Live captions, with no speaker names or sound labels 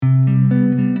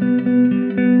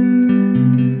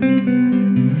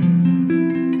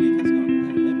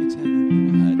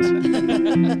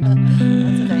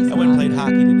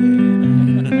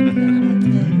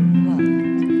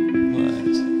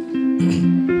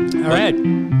All right.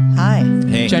 Hi.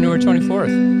 Hey. January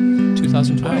 24th,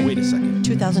 2020. Wait a second.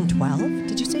 2012?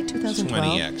 Did you say 2012?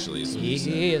 20 actually is what he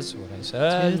said. Is what I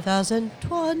said.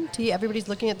 2020. Everybody's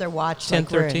looking at their watch. like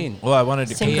 10:13. Well, I wanted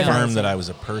to Synchronizing. confirm that I was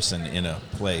a person in a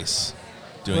place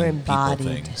We're doing people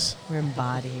embodied. things. We're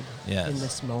embodied Yes. in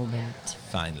this moment.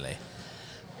 Finally.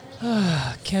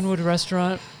 Kenwood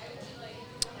Restaurant,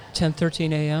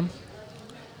 10:13 a.m.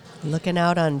 Looking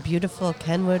out on beautiful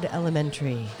Kenwood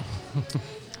Elementary.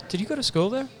 Did you go to school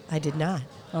there? I did not.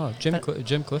 Oh,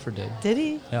 Jim Clifford did. Did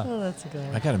he? Yeah. Oh, that's a good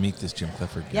I one. got to meet this Jim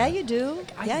Clifford guy. Yeah, you do.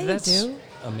 Yeah, you That's do.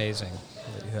 amazing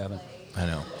that you haven't. I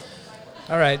know.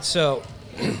 All right, so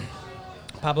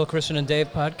Pablo, Christian, and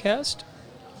Dave podcast.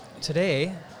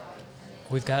 Today,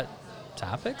 we've got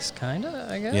topics, kind of,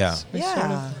 I guess. Yeah. We Yeah.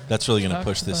 sort of- That's really going to Talk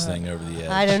push this about- thing over the edge.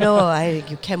 I don't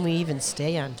know. Can we even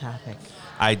stay on topic?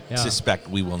 I Yeah. suspect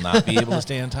we will not be able to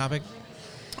stay on topic.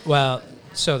 Well,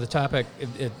 so the topic,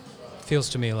 it feels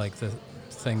to me like the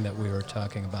thing that we were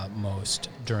talking about most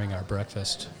during our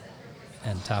breakfast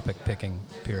and topic picking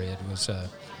period was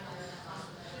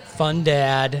fun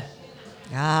dad,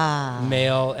 Ah.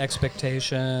 male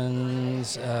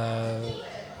expectations.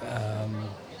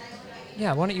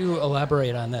 Yeah, why don't you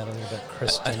elaborate on that a little bit,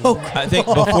 Kristen? I think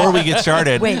before we get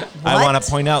started, Wait, I what? want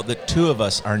to point out that two of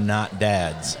us are not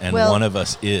dads, and Well- one of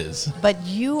us is. But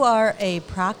you are a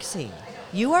proxy.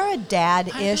 You are a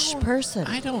dad-ish person.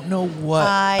 I don't know what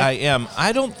I- I am.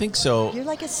 I don't think so. You're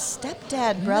like a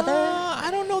stepdad, brother. I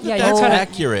don't know that Yeah, that's you're kinda-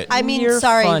 accurate. I mean, You're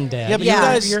sorry. fun dad. Yeah, but Yeah, you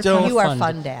guys you're don't. You are fun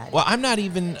fun dad. Well, I'm not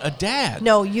even a dad.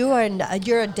 No, you're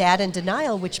a dad in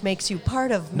denial, which makes you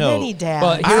part of No. many dads.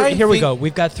 Well, I here we think- go.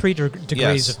 We've got three degrees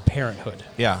Yes. of parenthood.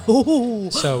 Yeah.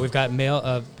 So we've got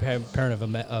parent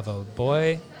of a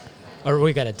boy, or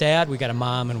we got a dad, we got a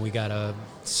mom, and we got a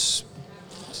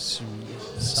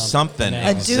Something.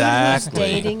 a dude Exactly.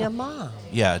 who's dating a mom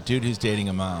Yeah, a dude who's dating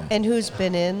a mom. and who's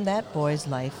been in that boy's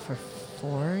life for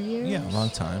 4 years. Yeah, a long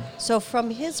time. So from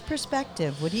his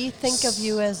perspective, would he think of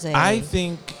you as a I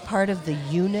think, part of the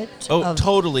unit oh, of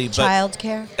totally. But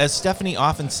childcare? as Stephanie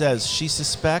often says, she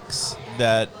suspects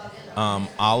that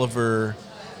Oliver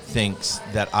thinks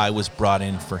that I was brought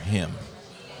in for him.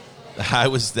 I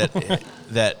was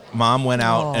that mom went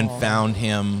out and Aw. found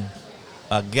him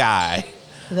a guy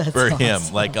That's for him,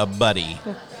 awesome. like a buddy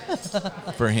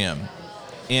for him.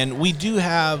 And we do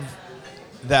have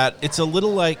that. It's a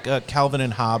little like a Calvin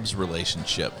and Hobbes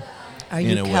relationship. Are in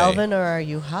you a way. Calvin or are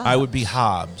you Hobbes? I would be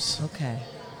Hobbes. Okay.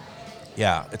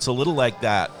 Yeah, it's a little like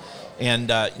that. And,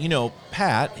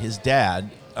 Pat, his dad,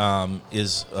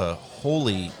 is a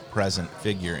wholly present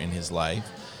figure in his life.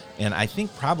 And I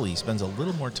think probably he spends a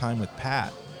little more time with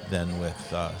Pat than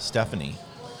with Stephanie.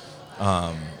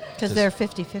 Because they're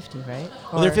 50-50, right?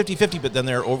 Well, they're Or- 50-50, but then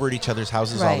they're over at each other's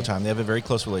houses all the Right. time. They have a very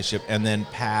close relationship. And then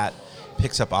Pat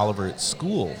picks up Oliver at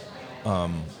school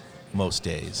most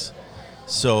days.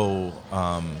 So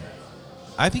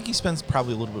I think he spends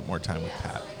probably a little bit more time with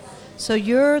Pat. So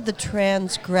you're the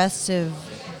transgressive,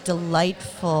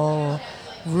 delightful,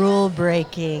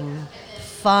 rule-breaking,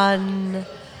 fun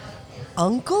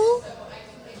uncle?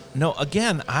 No,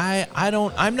 again,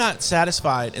 I'm not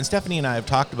satisfied. And Stephanie and I have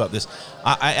talked about this.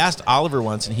 I asked Oliver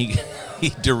once, and he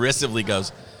derisively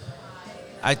goes,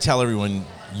 I tell everyone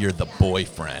you're the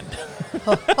boyfriend.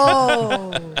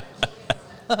 Oh.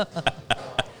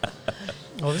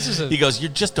 Well, this is He goes,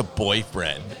 you're just a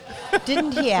boyfriend.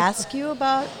 Didn't he ask you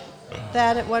about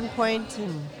that at one point?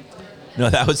 And No,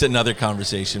 that was another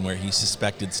conversation where he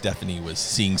suspected Stephanie was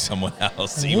seeing someone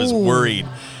else. He was Ooh. worried.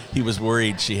 He was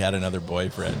worried she had another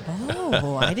boyfriend.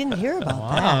 oh, I didn't hear about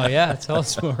wow. that. Yeah, tell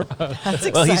us more about it.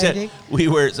 That's Well, exciting. he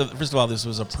said so. First of all, this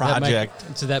was a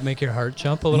project. Did that make your heart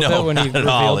jump a little No, bit when he not at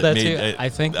all. revealed It that made- to you? it- I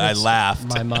think I that's- laughed.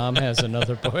 My mom has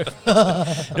another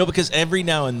boyfriend. No, because every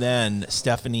now and then,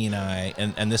 Stephanie and I,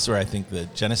 and this is where I think the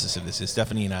genesis of this is,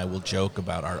 Stephanie and I will joke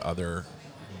about our other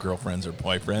girlfriends or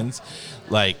boyfriends.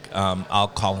 Like, I'll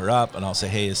call her up and I'll say,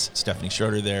 hey, is Stephanie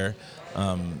Schroeder there?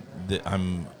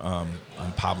 I'm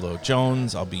Pablo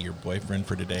Jones. I'll be your boyfriend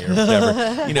for today or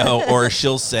whatever, or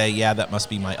she'll say, yeah, that must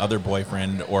be my other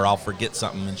boyfriend, or I'll forget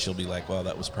something and she'll be like, well,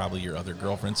 that was probably your other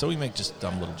girlfriend. So we make just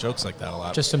dumb little jokes like that a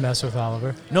lot. Just to mess with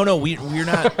Oliver. No, we're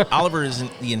not. Oliver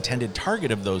isn't the intended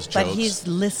target of those jokes. But he's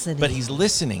listening. But he's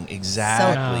listening,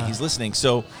 exactly. So- He's listening.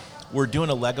 So we're doing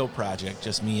a Lego project,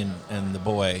 just me and the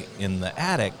boy in the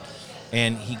attic,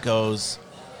 and he goes,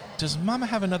 does Mama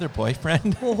have another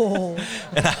boyfriend? Oh.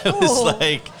 And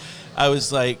I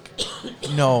was like,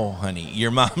 no, honey,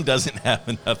 your mom doesn't have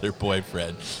another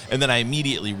boyfriend. And then I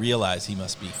immediately realized he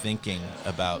must be thinking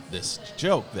about this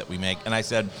joke that we make. And I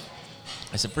said,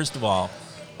 first of all,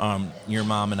 your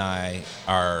mom and I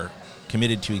are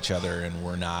committed to each other,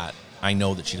 and I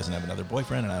know that she doesn't have another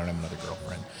boyfriend, and I don't have another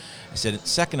girlfriend. I said,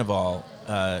 second of all,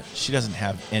 she doesn't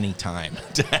have any time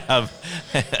to have,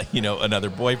 another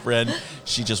boyfriend.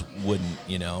 She just wouldn't,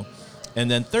 And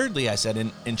then thirdly, I said,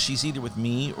 and she's either with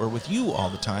me or with you all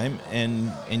the time,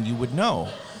 and you would know.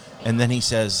 And then he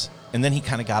says, and then he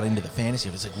kind of got into the fantasy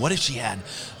of it. It's like, what if she had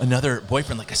another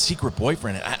boyfriend, like a secret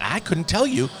boyfriend? And I couldn't tell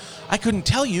you. I couldn't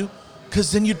tell you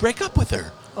because then you'd break up with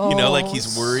her. Oh, like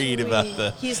he's worried sweet.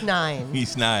 about He's 9.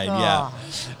 He's 9, yeah.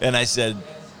 And I said,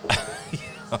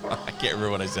 I can't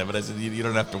remember what I said, but I said, you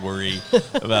don't have to worry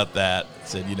about that. I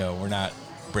said, we're not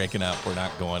breaking up. We're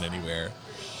not going anywhere.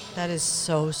 That is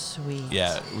so sweet.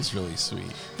 Yeah, it was really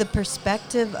sweet. The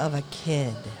perspective of a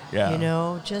kid,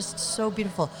 just so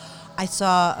beautiful. I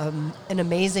saw an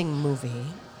amazing movie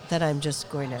that I'm just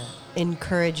going to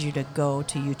encourage you to go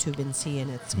to YouTube and see,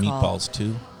 and it's Meatballs called...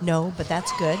 2? No, but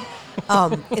that's good.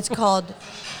 It's called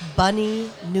Bunny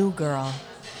New Girl.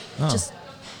 Oh. Just...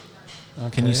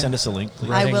 Can you send us a link,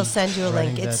 please? I will send you a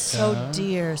link. Writing It's that so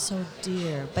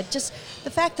dear. But just the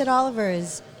fact that Oliver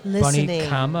is listening. Bunny,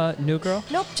 comma, New Girl?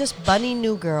 Nope, just Bunny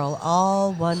New Girl,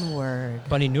 all one word.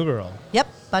 Bunny New Girl. Yep,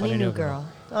 Bunny Bunny New New Girl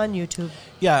on YouTube.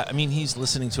 Yeah, I mean, he's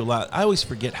listening to a lot. I always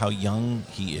forget how young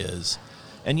he is.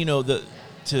 And,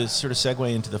 to sort of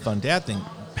segue into the fun dad thing,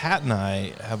 Pat and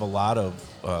I have a lot of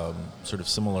sort of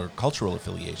similar cultural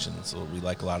affiliations. So we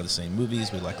like a lot of the same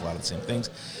movies. We like a lot of the same things.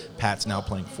 Pat's now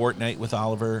playing Fortnite with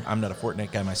Oliver. I'm not a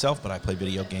Fortnite guy myself, but I play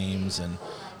video games. And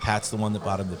Pat's the one that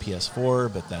bought him the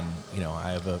PS4, but then,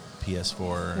 I have a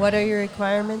PS4. What are your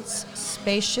requirements?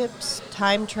 Spaceships,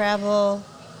 time travel,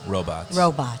 Robots.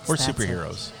 Or that's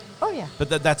superheroes. It. Oh, yeah. But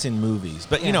that's in movies.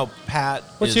 But, Yeah. Pat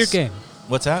What's is... your game?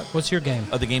 What's that? What's your game?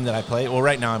 The game that I play? Well,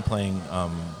 right now I'm playing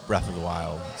Breath of the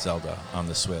Wild, Zelda, on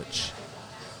the Switch.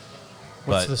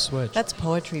 What's But- the Switch? That's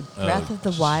poetry. Breath of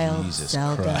the Wild, Jesus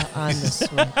Zelda Christ. on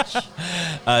the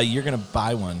Switch. You're going to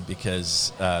buy one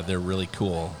because they're really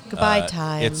cool. Goodbye,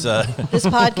 time. It's This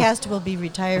podcast will be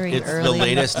retiring it's early the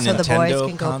latest so the boys Nintendo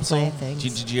can go console. play things.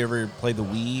 Did you ever play the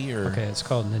Wii? Or? Okay, it's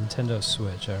called Nintendo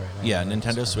Switch. All right. I Yeah, know what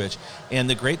Nintendo it's Switch. And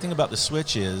the great thing about the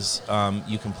Switch is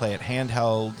you can play it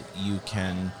handheld. You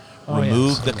can Oh, yeah.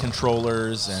 remove the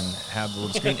controllers and have the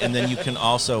little screen. And then you can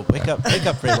also... Wake up,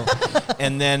 Fable.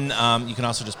 And then you can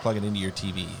also just plug it into your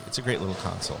TV. It's a great little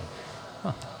console.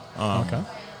 Okay.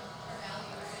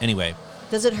 Anyway.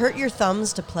 Does it hurt your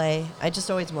thumbs to play? I just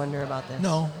always wonder about this.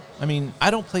 No. I mean, I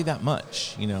don't play that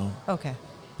much, Okay.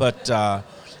 But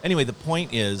anyway, the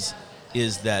point is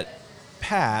that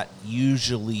Pat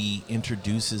usually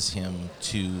introduces him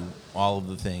to all of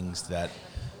the things that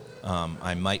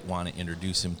I might want to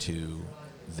introduce him to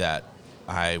that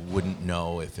I wouldn't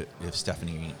know if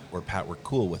Stephanie or Pat were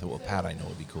cool with it. Well, Pat I know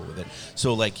would be cool with it.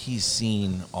 So, he's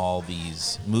seen all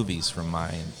these movies from my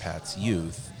and Pat's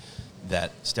youth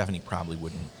that Stephanie probably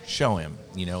wouldn't show him,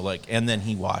 and then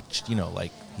he watched,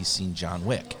 he's seen John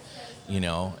Wick,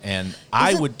 and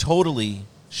I would totally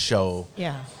show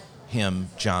him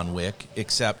John Wick,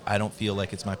 except I don't feel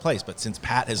like it's my place. But since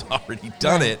Pat has already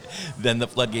done it, then the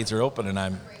floodgates are open,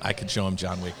 and I could show him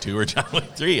John Wick 2 or John Wick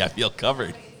 3. I feel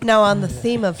covered. Now, on the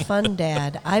theme of fun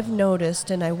dad, I've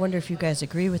noticed, and I wonder if you guys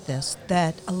agree with this,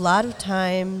 that a lot of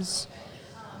times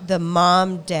the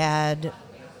mom-dad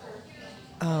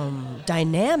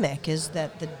dynamic is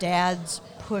that the dads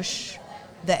push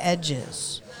the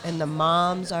edges, and the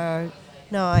moms are...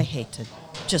 No, I hate to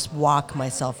just walk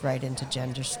myself right into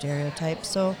gender stereotypes,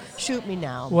 so shoot me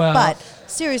now. Well- But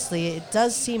seriously, it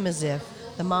does seem as if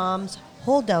the moms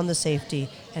hold down the safety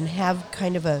and have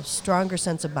kind of a stronger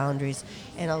sense of boundaries,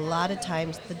 and a lot of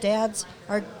times the dads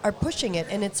are pushing it,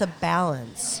 and it's a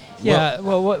balance. Yeah,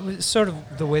 well, what was sort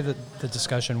of the way that the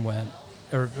discussion went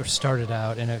or started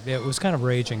out, and it was kind of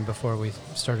raging before we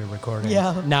started recording.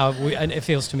 Yeah. Now and it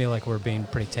feels to me like we're being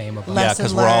pretty tame about it. Lesson Yeah,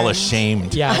 because we're all learned.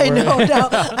 ashamed. Yeah, I we're- know now.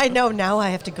 I know now. I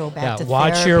have to go back Yeah, to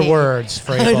watch therapy. your words,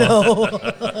 Frabel. I know.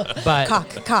 But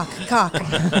cock.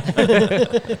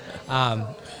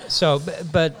 so,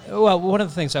 but one of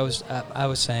the things I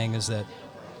was saying is that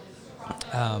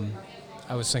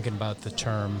I was thinking about the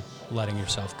term "letting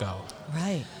yourself go,"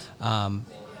 Right.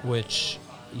 which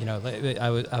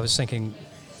I was thinking.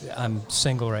 I'm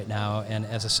single right now, and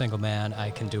as a single man,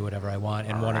 I can do whatever I want.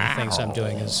 And one of the things I'm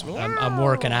doing is I'm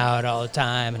working out all the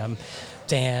time, and I'm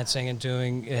dancing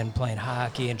and playing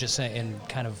hockey, and just and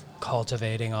kind of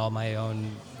cultivating all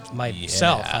myself.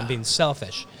 Yeah. I'm being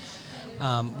selfish,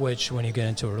 which when you get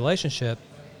into a relationship,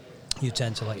 you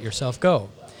tend to let yourself go,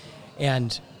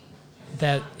 and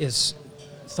that is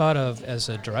thought of as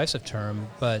a derisive term,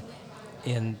 but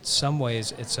in some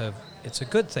ways it's a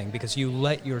good thing because you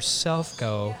let yourself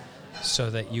go so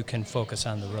that you can focus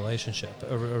on the relationship,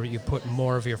 or you put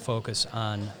more of your focus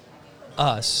on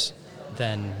us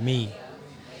than me.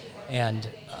 And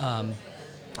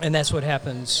that's what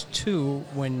happens too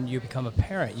when you become a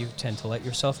parent. You tend to let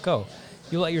yourself go.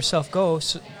 You let yourself go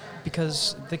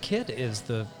because the kid is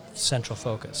the central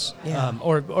focus. Yeah.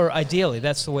 Or ideally,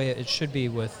 that's the way it should be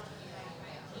with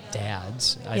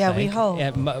dads, I think. we hope.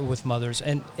 And with mothers.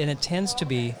 And it tends to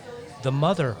be the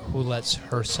mother who lets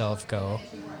herself go.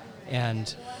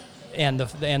 And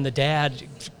the dad,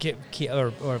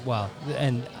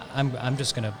 and I'm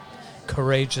just going to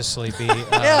courageously be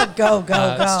go.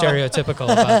 stereotypical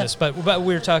about this, but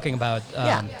we're talking about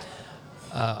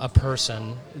a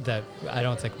person that I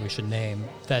don't think we should name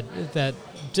that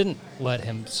didn't let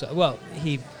him.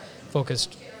 He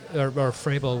focused, or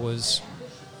Frabel was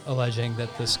alleging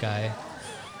that this guy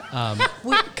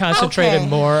concentrated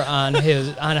more on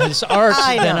his art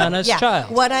than on his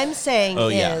child. What I'm saying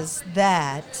is yeah.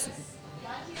 that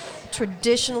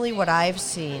traditionally what I've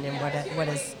seen and what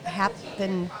has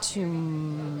happened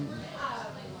to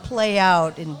play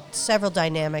out in several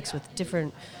dynamics with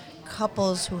different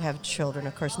couples who have children.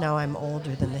 Of course, now I'm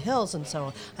older than the hills, and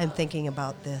so I'm thinking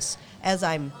about this as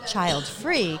I'm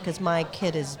child-free because my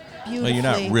kid is beautifully Well, you're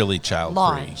not really child-free.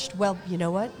 launched. Well, you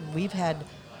know what?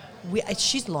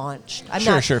 She's launched.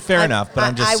 Sure, fair enough, but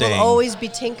I'm just saying. I will always be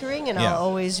tinkering, and Yeah. I'll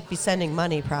always be sending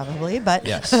money, probably. But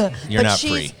Yes, you're but not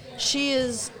she's- free. She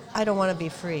is. I don't want to be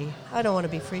free. I don't want to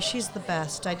be free. She's the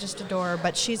best. I just adore her.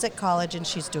 But she's at college, and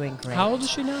she's doing great. How old is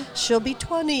she now? She'll be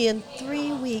 20 in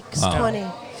 3 weeks. Wow. 20.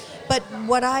 But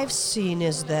what I've seen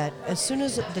is that as soon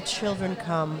as the children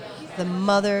come, the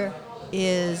mother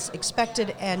is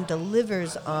expected and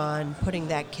delivers on putting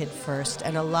that kid first.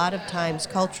 And a lot of times,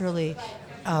 culturally,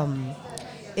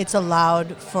 it's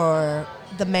allowed for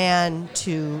the man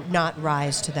to not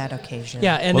rise to that occasion.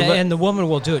 Yeah, and the woman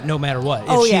will do it no matter what.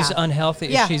 Oh, if yeah. she's unhealthy,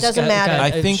 Yeah, if she's doesn't matter. I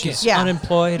if think she's Yeah.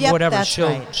 unemployed, Yep, whatever, that's she'll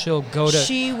right. go to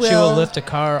She will lift a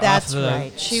car That's off the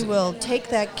right. She will take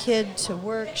that kid to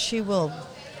work. She will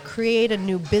create a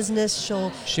new business.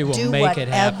 She will do make it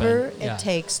whatever happen. Yeah. it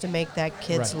takes to make that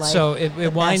kid's Right. life. So the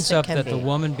it winds best up can that be. the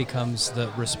woman becomes the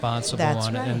responsible That's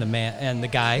one, right. and the man and the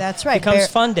guy That's right. becomes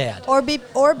fun dad. or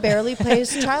barely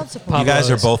pays child support. You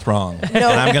guys are both wrong, and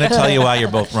I'm going to tell you why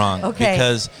you're both wrong. Okay.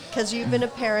 Because you've been a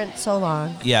parent so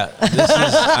long. yeah, this is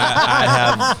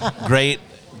I have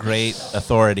great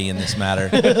authority in this matter.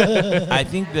 I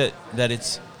think that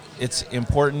it's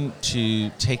important to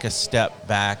take a step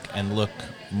back and look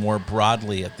more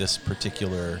broadly at this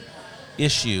particular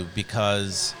issue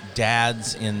because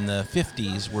dads in the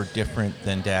 50s were different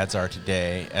than dads are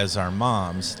today, as are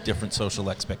moms, different social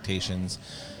expectations.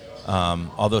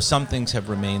 Although some things have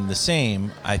remained the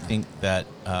same, I think that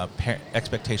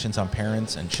expectations on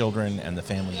parents and children and the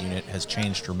family unit has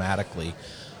changed dramatically,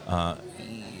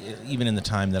 even in the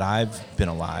time that I've been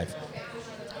alive.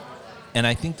 And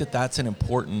I think that that's an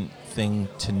important thing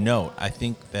to note. I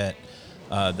think that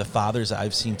the fathers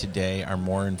I've seen today are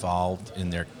more involved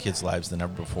in their kids' lives than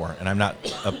ever before. And I'm not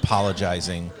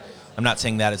apologizing. I'm not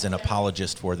saying that as an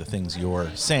apologist for the things you're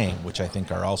saying, which I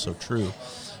think are also true.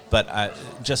 But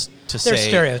just to say... There's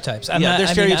stereotypes.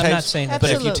 there's stereotypes. I'm not saying that.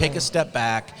 But if you Absolutely. take a step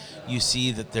back, you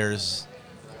see that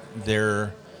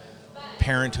their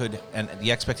parenthood and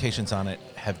the expectations on it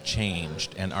have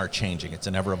changed and are changing. It's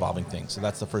an ever-evolving thing. So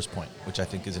that's the first point, which I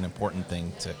think is an important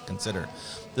thing to consider.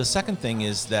 The second thing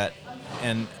is that,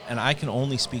 and I can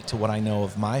only speak to what I know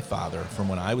of my father from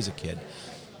when I was a kid,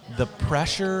 the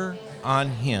pressure on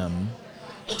him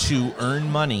to earn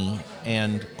money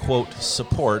and, quote,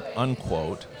 support,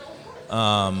 unquote,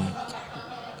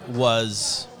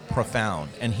 was profound.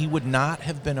 And he would not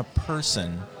have been a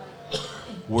person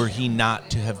were he not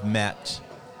to have met,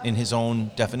 in his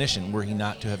own definition, were he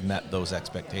not to have met those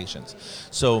expectations.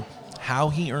 So how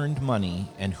he earned money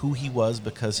and who he was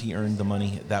because he earned the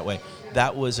money that way,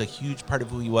 that was a huge part of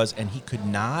who he was, and he could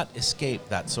not escape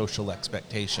that social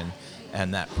expectation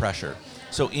and that pressure.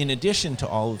 So in addition to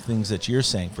all the things that you're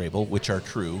saying, Frabel, which are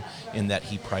true in that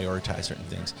he prioritized certain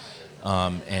things,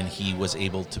 and he was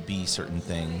able to be certain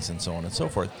things and so on and so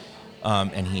forth,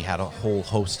 and he had a whole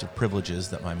host of privileges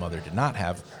that my mother did not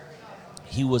have,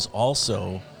 he was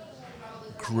also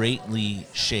greatly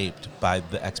shaped by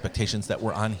the expectations that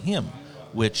were on him,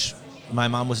 which my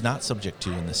mom was not subject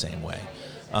to in the same way.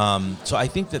 So I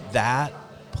think that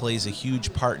plays a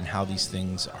huge part in how these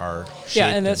things are shaped. Yeah,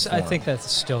 and that's I formed. think that's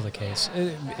still the case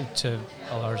to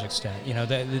a large extent. You know,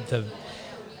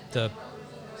 the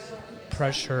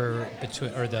pressure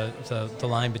between, or the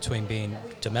line between being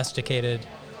domesticated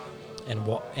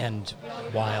and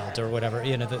wild or whatever.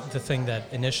 You know, the thing that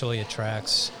initially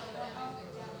attracts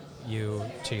you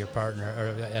to your partner,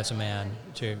 or as a man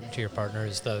to your partner,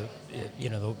 is the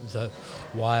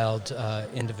wild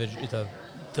individual,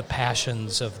 the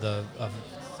passions of the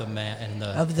man and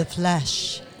Of the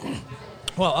flesh.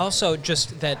 well, also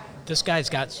just that this guy's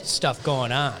got stuff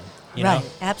going on. You Right, know?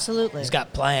 absolutely. He's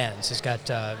got plans. He's got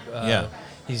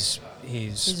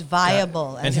He's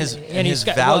viable. And as his an- and his he's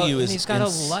got- value well, is he's got a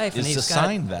life, and is he's got-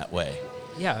 assigned that way.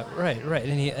 yeah, right,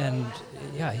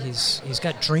 he's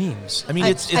got dreams. I mean,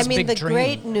 it's I mean, big the dream.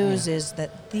 great news is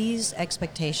that these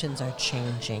expectations are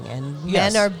changing, and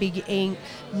Yes.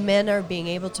 men are being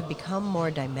able to become more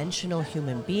dimensional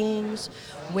human beings.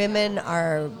 Women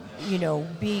are,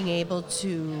 being able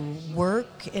to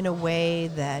work in a way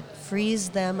that frees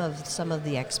them of some of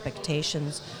the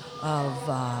expectations of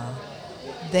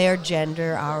their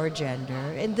gender, our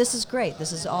gender, and this is great.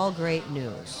 This is all great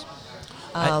news.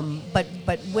 But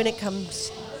when it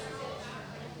comes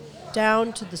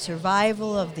down to the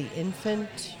survival of the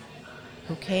infant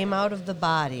who came out of the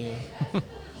body,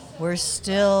 we're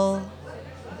still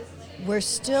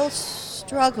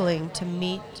struggling to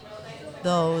meet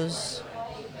those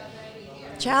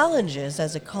challenges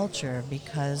as a culture,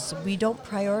 because we don't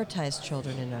prioritize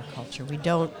children in our culture. We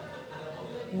don't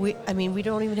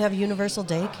even have universal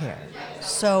daycare.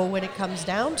 So when it comes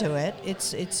down to it,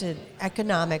 it's an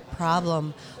economic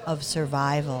problem of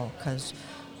survival, because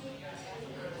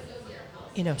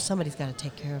somebody's got to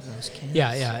take care of those kids.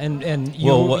 Yeah, and you,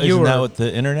 Well, you isn't were, that what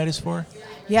the internet is for?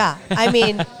 Yeah, I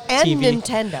mean, and TV.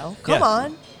 Nintendo. Come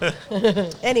on.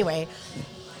 Anyway,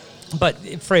 but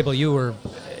Frabel, you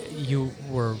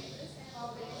were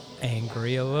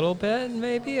angry a little bit,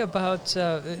 maybe about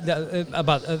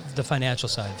the financial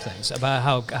side of things, about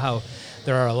how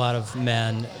there are a lot of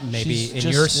men, maybe She's in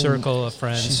just your circle of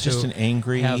friends. She's just who an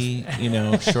angry,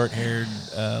 have- short-haired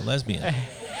lesbian.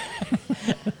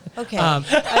 okay.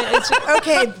 it's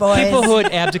Okay, boys. people who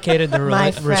had abdicated their My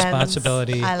friends,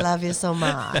 responsibility. I love you so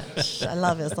much. I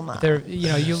love you so much. They're,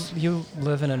 you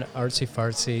live in an artsy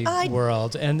fartsy I-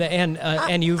 world, and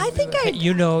you I think I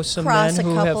you know some Cross men a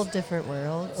who couple have different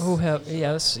worlds.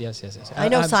 yes. I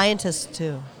know I'm- scientists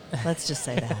too. Let's just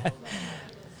say that.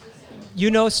 You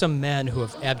know some men who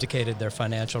have abdicated their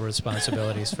financial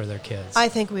responsibilities for their kids. I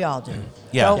think we all do.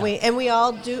 Yeah. Don't Yeah. we? And we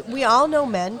all do. We all know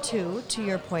men too, to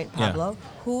your point, Yeah. Pablo,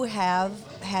 who have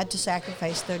had to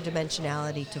sacrifice their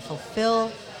dimensionality to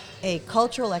fulfill a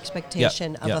cultural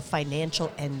expectation of Yeah. a financial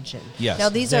engine. Yes. Now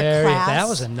these Very- are class. That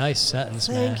was a nice sentence,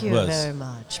 man. Thank you Was. very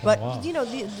much. But wow.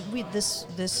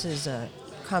 this is a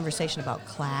conversation about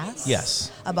class.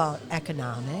 Yes. About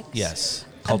economics. Yes.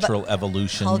 Cultural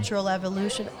evolution. Cultural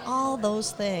evolution, all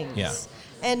those things. Yeah.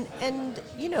 And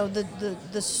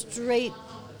the straight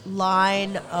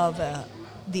line of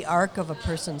the arc of a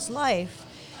person's life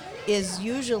is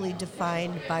usually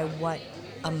defined by what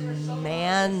a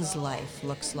man's life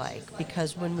looks like,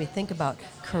 because when we think about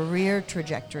career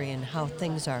trajectory and how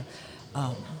things are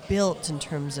built in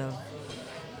terms of,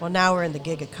 well, now we're in the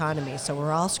gig economy, so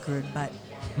we're all screwed, but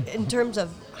in terms of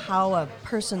how a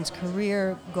person's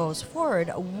career goes forward,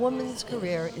 a woman's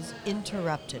career is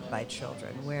interrupted by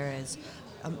children, whereas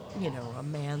a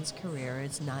man's career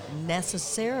is not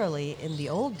necessarily in the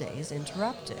old days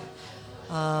interrupted.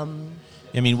 I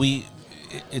mean,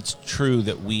 it's true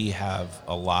that we have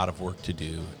a lot of work to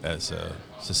do as a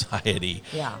society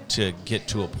Yeah. to get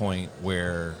to a point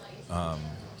where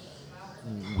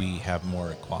we have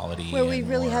more equality. Where we and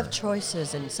really more- have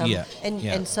choices, and Yeah,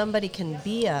 yeah. and somebody can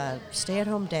be a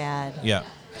stay-at-home dad. Yeah.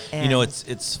 And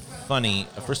It's funny.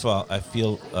 First of all, I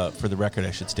feel, for the record,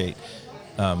 I should state,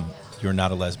 you're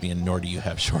not a lesbian, nor do you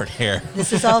have short hair.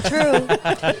 This is all true.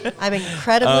 I'm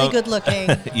incredibly good looking,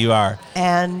 You are.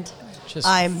 and Just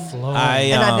I'm flowing.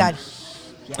 and I've got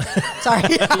sorry,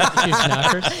 Huge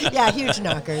knockers. yeah, huge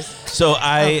knockers. So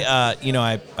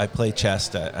I play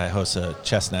chess. I host a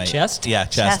chess night. Chest? Yeah,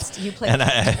 chess. Chest, you play. And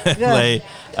I Good. play,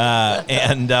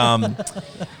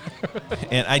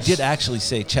 and I did actually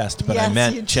say chest, but I Yes, you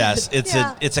meant did. chess.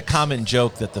 Yeah. It's a common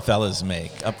joke that the fellas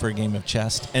make. Up for a game of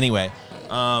chess. Anyway,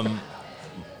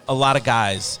 a lot of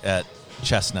guys at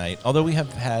chess night, although we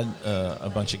have had a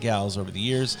bunch of gals over the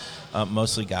years,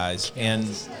 mostly guys,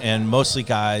 and mostly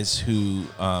guys who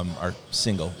are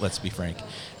single, let's be frank,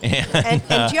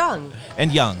 And young.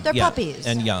 and young. They're yeah, puppies.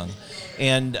 and young,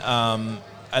 and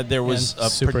there was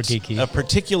And super geeky. a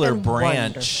particular And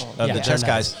branch wonderful. of Yeah, the they're chess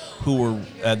nice. guys who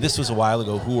were this was a while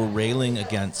ago, who were railing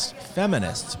against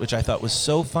feminists, which I thought was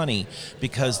so funny,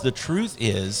 because the truth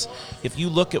is, if you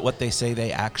look at what they say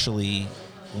they actually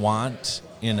want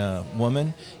in a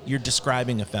woman, you're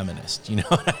describing a feminist. You know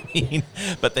what I mean?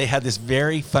 But they had this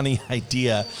very funny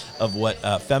idea of what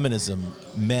feminism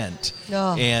meant.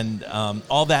 Oh. And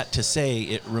all that to say,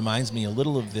 it reminds me a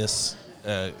little of this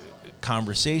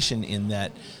conversation in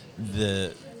that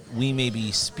we may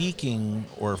be speaking,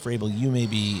 or Frabel, you may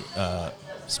be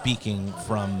speaking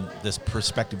from this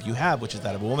perspective you have, which is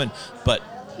that of a woman, but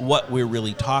what we're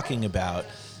really talking about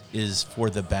is for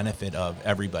the benefit of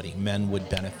everybody. Men would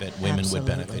benefit, women Absolutely.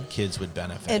 would benefit, kids would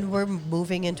benefit. And we're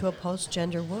moving into a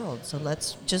post-gender world, so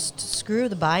let's just screw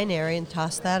the binary and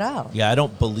toss that out. Yeah,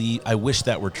 I wish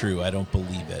that were true. I don't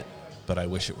believe it, but I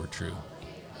wish it were true.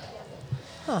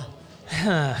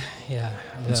 Yeah.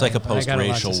 It's like a I got lot to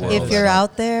post-racial say world. about If that. you're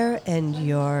out there and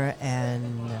you're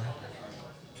an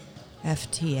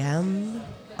FTM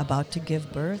about to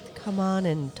give birth, come on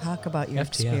and talk about your FTM.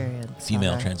 experience.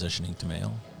 Female all right? transitioning to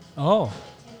male. Oh,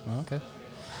 okay.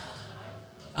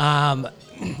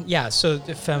 Yeah, so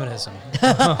the feminism.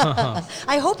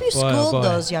 I hope you Boy, oh schooled boy.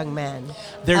 those young men.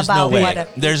 There's about no way. what a-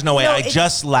 There's no way. No, I it's-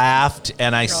 just laughed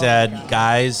and I said, God.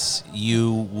 guys,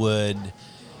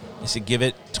 I said, give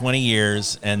it 20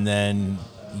 years and then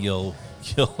you'll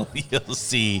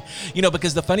see. You know,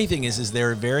 because the funny thing is they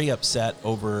were very upset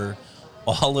over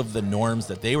all of the norms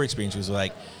that they were experiencing. It was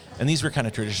like, and these were kind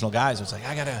of traditional guys. It was like,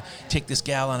 I gotta take this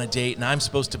gal on a date, and I'm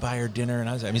supposed to buy her dinner.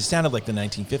 And it sounded like the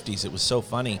 1950s. It was so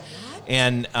funny.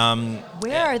 And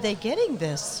Where are they getting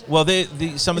this? well, some of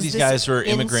Is these this guys were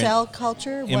immigrant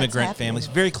culture. What's immigrant happening? families,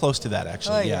 very close to that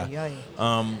actually. Oy, Yeah, oy,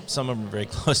 oy. some of them are very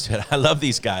close to it. I love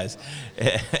these guys,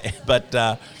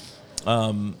 but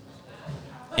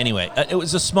anyway, it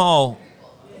was a small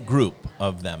group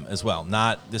of them as well.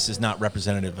 This is not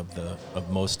representative of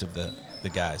most of the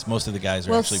guys. Most of the guys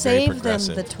are Well, actually very save them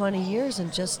progressive. the 20 years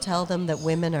and just tell them that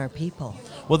women are people.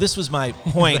 Well, this was my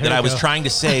point that There I you was go. trying to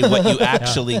say. What you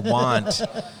actually want,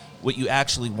 what you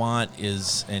actually want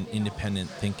is an independent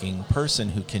thinking person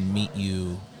who can meet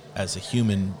you as a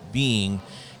human being,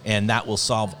 and that will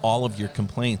solve all of your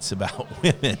complaints about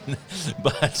women.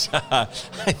 But I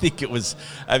think it was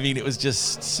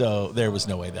just so, there was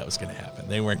no way that was going to happen.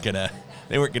 They weren't going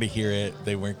to hear it.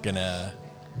 They weren't going to,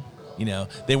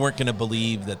 they weren't going to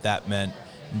believe that meant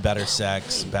better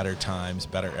sex, better times,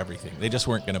 better everything. They just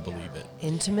weren't going to believe it.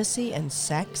 Intimacy and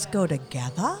sex go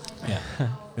together? Yeah.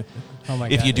 Oh my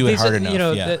If God. you do it These hard are-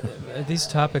 enough, yeah. These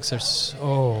topics are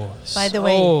By the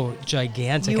way, so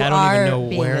gigantic. You I are don't even know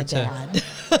being where a to. dad.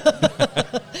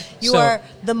 You So- are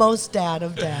the most dad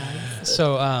of dads.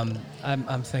 So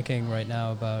I'm thinking right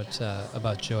now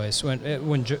about Joyce.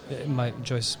 When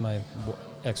Joyce is my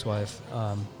ex-wife,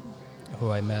 who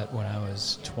I met when I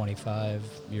was 25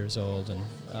 years old, and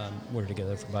we were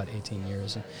together for about 18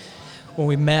 years. And when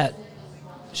we met,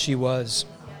 she was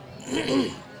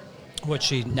what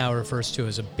she now refers to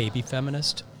as a baby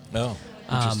feminist, Oh,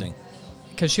 interesting.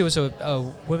 because she was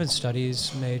a women's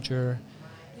studies major,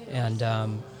 and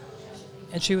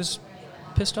she was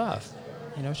pissed off.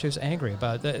 She was angry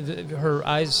about her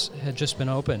eyes had just been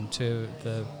opened to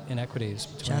the inequities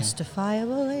between.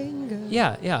 Justifiable anger.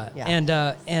 Yeah.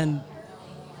 Yeah. And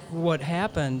what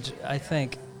happened, I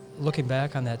think, looking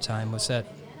back on that time, was that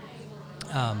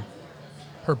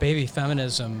her baby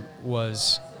feminism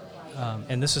was,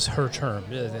 and this is her term.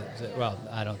 Well,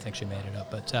 I don't think she made it up,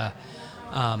 but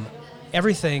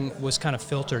everything was kind of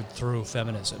filtered through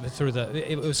feminism.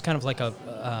 It was kind of like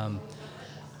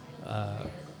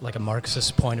a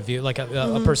Marxist point of view, like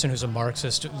a person who's a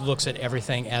Marxist looks at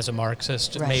everything as a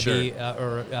Marxist, Right. maybe,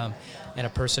 and a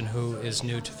person who is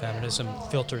new to feminism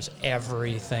filters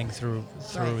everything through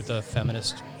Right. the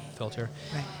feminist filter.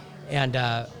 Right. And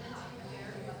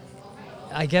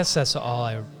I guess that's all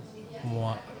I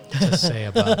want to say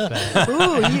about that.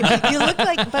 Ooh, you look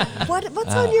like. But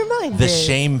what's on your mind? The Dave?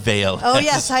 shame veil. Oh has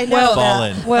yes, I know Well,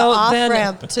 fallen. that. Well, the off then-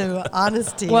 ramp to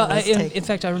honesty. Well, was in taken.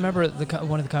 fact, I remember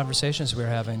one of the conversations we were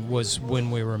having was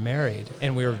when we were married,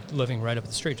 and we were living right up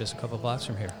the street, just a couple of blocks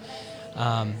from here.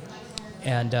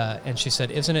 And she said,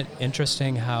 "Isn't it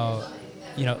interesting how,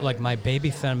 like my baby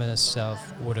feminist self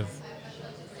would have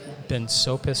been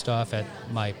so pissed off at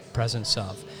my present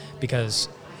self, because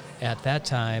at that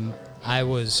time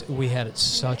we had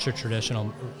such a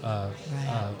traditional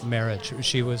marriage.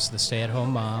 She was the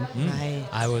stay-at-home mom. Right.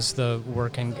 I was the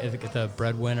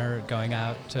breadwinner, going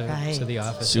out to the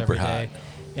office Super every day. hot.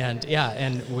 And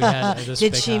and we had this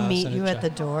Did big she house meet and a you at job. the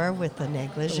door with a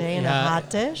negligee and a Yeah, hot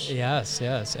dish?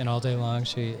 Yes, and all day long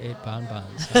she ate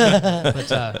bonbons.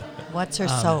 But What's her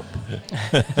soap?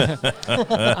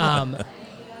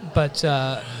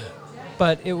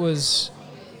 but it was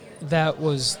that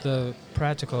was the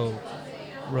practical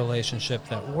relationship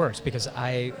that works, because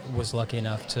I was lucky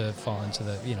enough to fall into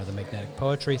the magnetic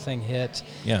poetry thing hit.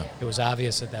 Yeah. It was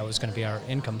obvious that was going to be our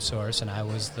income source, and I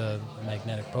was the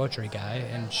magnetic poetry guy,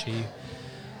 and she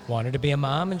wanted to be a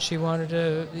mom, and she wanted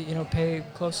to pay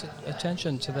close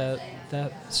attention to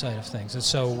that side of things, and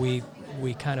so we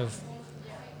kind of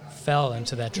fell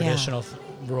into that traditional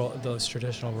those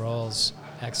traditional roles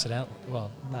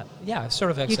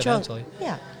sort of accidentally.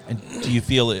 Yeah. And do you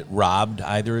feel it robbed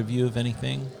either of you of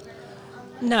anything?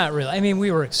 Not really. I mean,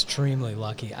 we were extremely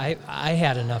lucky. I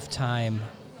had enough time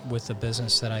with the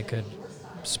business that I could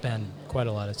spend quite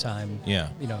a lot of time. Yeah.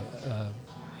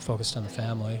 Focused on the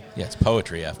family. Yeah, it's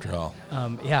poetry after all.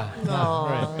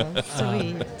 Right.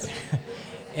 Sweet.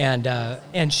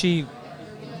 And she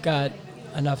got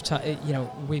enough time.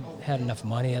 We had enough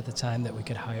money at the time that we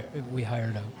could hire. We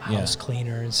hired a house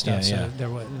cleaner and stuff, so there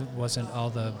wasn't all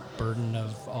the burden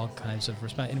of all kinds of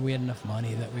response. And we had enough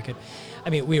money that we could. I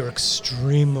mean, we were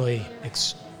extremely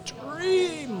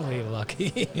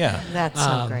lucky. Yeah, that's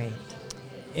so great.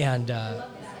 And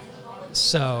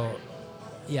so,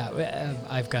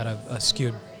 I've got a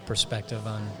skewed perspective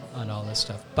on all this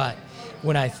stuff. But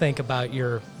when I think about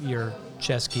your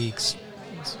chess geeks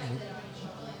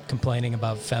complaining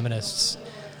about feminists,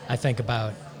 I think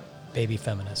about baby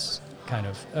feminists, kind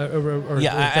of.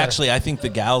 Actually, I think the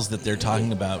gals that they're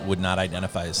talking about would not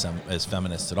identify as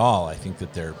feminists at all. I think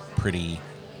that they're pretty,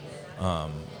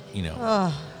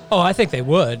 Oh, I think they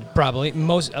would probably.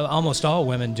 Almost all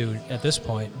women do at this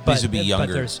point. But, these would be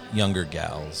younger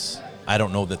gals. I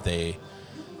don't know that they.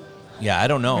 Yeah, I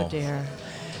don't know. Oh dear.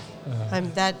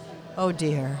 Oh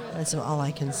dear. That's all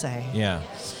I can say. Yeah.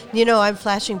 I'm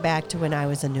flashing back to when I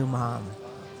was a new mom.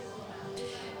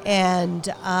 And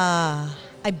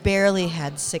I barely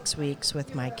had 6 weeks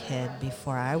with my kid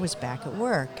before I was back at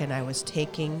work. And I was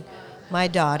taking my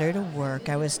daughter to work.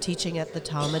 I was teaching at the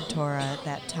Talmud Torah at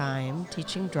that time,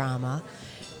 teaching drama.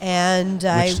 And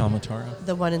Which Talmud Torah?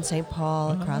 The one in St.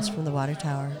 Paul, across from the water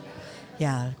tower.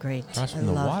 Yeah, great. Across from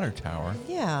the water tower?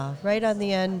 Yeah, right on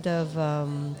the end of Ford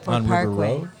on Parkway. River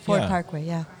Road? Ford Parkway,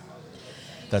 yeah.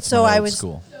 That's so my I old was,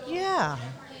 school. Yeah.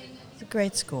 It's a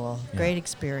great school, great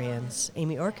experience.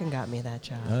 Amy Orkin got me that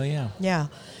job. Oh, yeah. Yeah.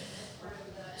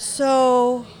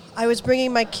 So I was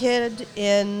bringing my kid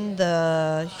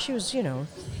she was,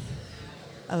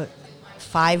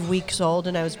 5 weeks old,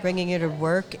 and I was bringing her to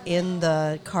work in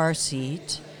the car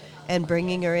seat and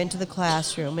bringing her into the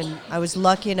classroom. And I was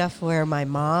lucky enough where my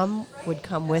mom would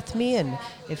come with me, and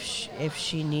if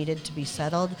she needed to be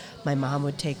settled, my mom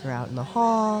would take her out in the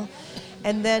hall.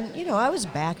 And then, I was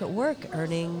back at work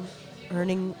earning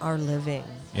our living.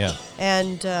 Yeah.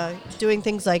 And doing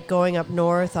things like going up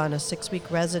north on a 6-week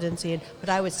residency. But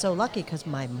I was so lucky because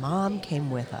my mom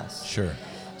came with us. Sure.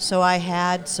 So I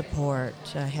had support.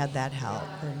 I had that help.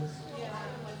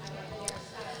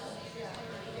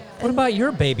 What about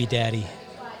your baby daddy?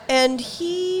 And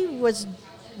he was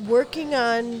working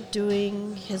on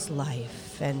doing his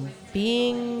life and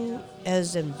being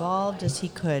as involved as he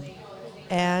could.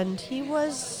 And he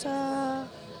was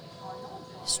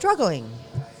struggling.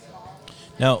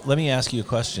 Now, let me ask you a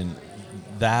question.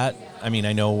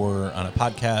 I know we're on a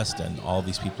podcast and all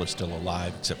these people are still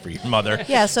alive except for your mother.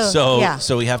 Yeah,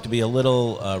 so we have to be a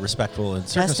little respectful and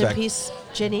circumspect. Rest in peace,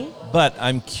 Ginny. But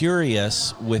I'm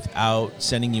curious, without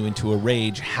sending you into a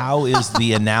rage, how is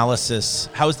the analysis,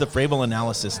 how is the Frabel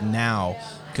analysis now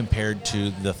compared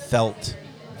to the felt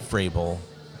Frabel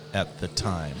at the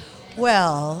time?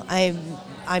 Well,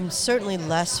 I'm certainly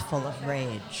less full of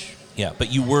rage. Yeah, but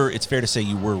it's fair to say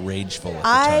you were rageful at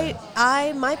the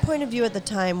time. My point of view at the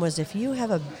time was, if you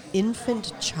have an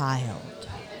infant child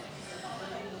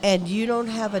and you don't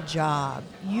have a job,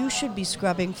 you should be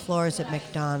scrubbing floors at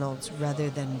McDonald's rather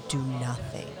than do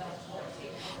nothing.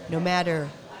 No matter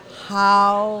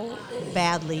how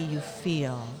badly you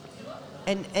feel.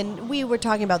 And we were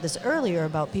talking about this earlier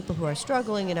about people who are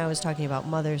struggling, and I was talking about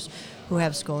mothers who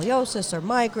have scoliosis or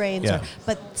migraines,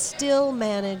 but still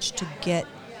manage to get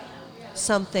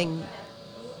something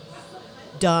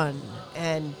done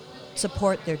and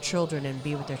support their children and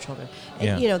be with their children.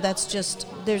 And, that's just,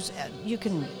 you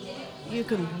can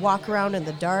walk around in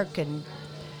the dark, and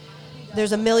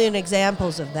there's a million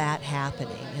examples of that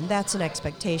happening, and that's an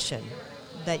expectation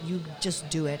that you just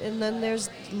do it. And then there's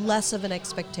less of an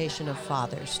expectation of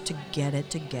fathers to get it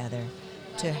together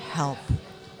to help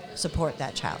support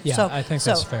that child. Yeah, I think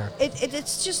that's fair.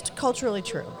 It's just culturally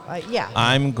true.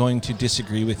 I'm going to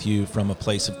disagree with you from a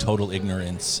place of total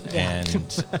ignorance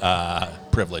and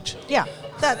privilege. Yeah,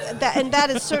 that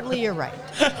is certainly you're right.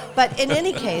 But in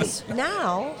any case,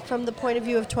 now, from the point of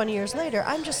view of 20 years later,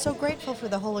 I'm just so grateful for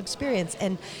the whole experience.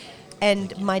 And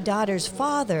And my daughter's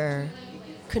father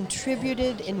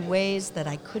contributed in ways that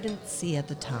I couldn't see at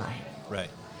the time. Right.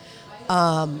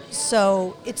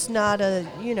 So it's not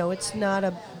it's not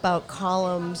about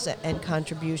columns and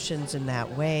contributions in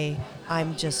that way.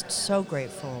 I'm just so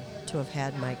grateful to have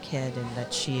had my kid and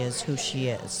that she is who she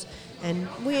is. And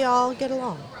we all get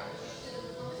along.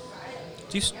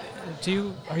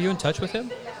 Are you in touch with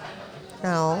him?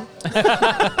 No.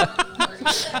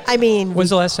 I mean, When's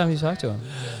the last time you talked to him?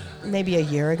 maybe a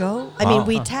year ago. I Wow. mean,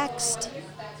 we text.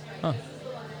 Huh.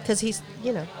 Because he's,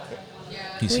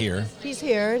 He's here. He's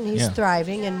here and he's Yeah.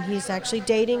 thriving and he's actually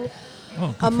dating Oh,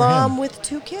 good a for mom him. with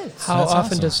 2 kids. How That's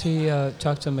often awesome. does he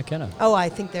talk to McKenna? Oh, I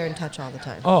think they're in touch all the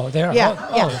time. Oh, there. Yeah,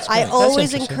 oh, yeah. that's I great. That's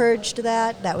always interesting. encouraged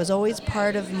that. That was always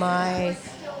part of my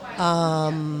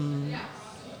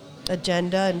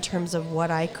agenda in terms of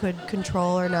what I could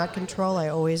control or not control. I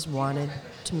always wanted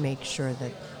to make sure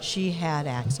that she had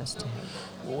access to him.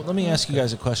 Well, let me ask you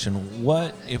guys a question.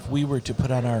 What if we were to put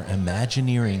on our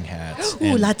Imagineering hats?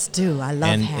 Ooh, let's do. I love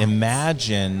and hats.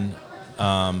 imagine,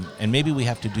 and maybe we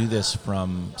have to do this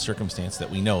from circumstance that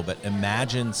we know, but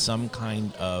imagine some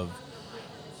kind of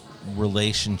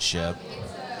relationship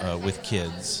with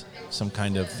kids, some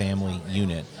kind of family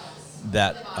unit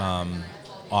that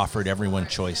offered everyone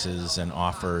choices and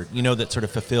offered, that sort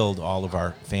of fulfilled all of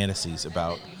our fantasies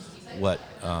about what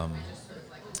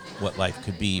life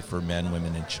could be for men,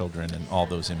 women, and children, and all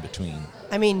those in between.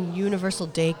 I mean, universal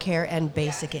daycare and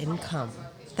basic income.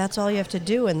 That's all you have to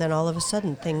do, and then all of a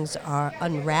sudden things are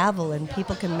unravel, and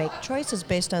people can make choices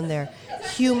based on their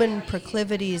human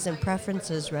proclivities and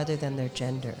preferences rather than their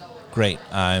gender. Great.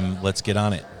 Let's get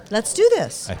on it. Let's do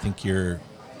this, I think you're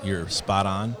spot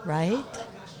on. right?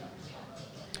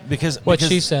 Because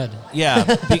She said. Yeah,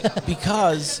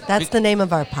 because That's the name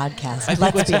of our podcast. I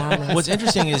think Let's be honest. what's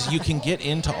interesting is you can get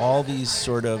into all these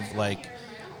sort of like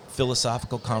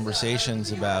philosophical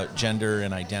conversations about gender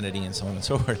and identity and so on and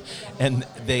so forth, and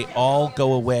they all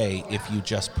go away if you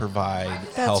just provide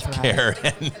That's health care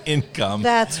and income.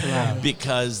 That's right.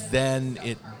 Because then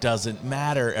it doesn't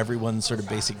matter. Everyone's sort of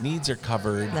basic needs are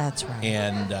covered. That's right.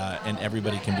 And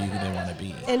everybody can be who they want to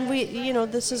be. And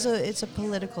this is it's a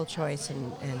political choice,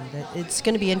 and it's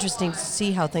going to be interesting to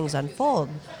see how things unfold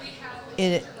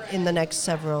in the next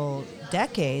several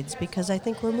decades, because I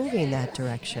think we're moving that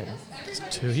direction.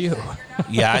 To you.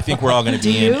 Yeah, I think we're all going to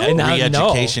Do be in you? No.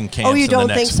 re-education camps Oh, you in the don't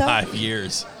next think so? 5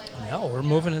 years. No, we're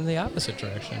moving in the opposite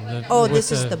direction. Oh, With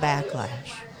this is the backlash.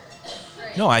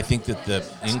 No, I think that the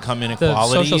income the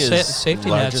inequality social is safety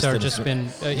largest nets are in- just been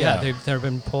Yeah. they've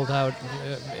been pulled out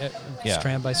Yeah.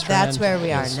 strand by strand. That's where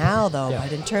we are Yes. now, though. Yeah.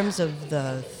 But in terms of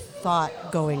the thought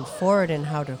going forward and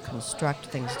how to construct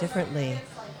things differently,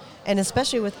 and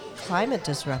especially with climate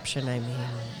disruption, I mean,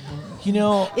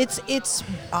 it's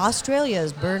Australia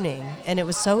is burning, and it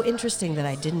was so interesting that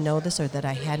I didn't know this or that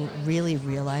I hadn't really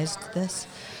realized this.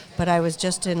 But I was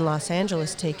just in Los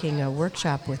Angeles taking a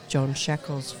workshop with Joan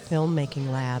Shekels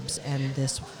Filmmaking Labs, and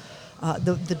this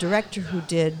the director who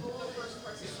did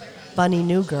Bunny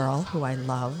New Girl, who I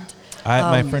loved.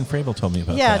 my friend Frabel told me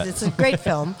about Yeah, that. it's a great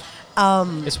film.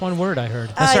 It's one word I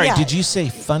heard. I'm sorry, yeah. did you say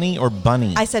funny or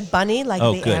bunny? I said bunny, like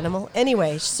Oh, the good. animal.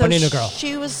 Anyway, so Bunny New Girl.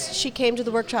 she came to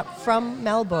the workshop from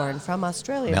Melbourne, from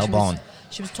Australia. Melbourne.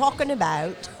 She was talking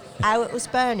about how it was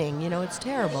burning. It's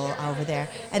terrible over there.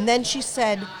 And then she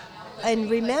said,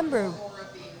 and remember,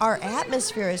 our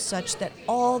atmosphere is such that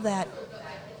all that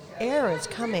air is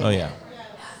coming Oh, yeah.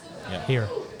 Here.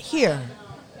 here.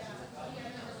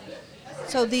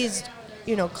 So these,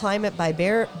 climate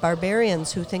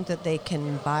barbarians who think that they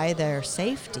can buy their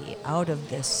safety out of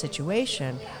this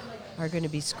situation are going to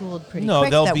be schooled pretty No,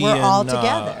 quick they'll that be we're in, all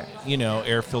together.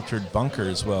 air-filtered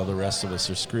bunkers while the rest of us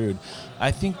are screwed.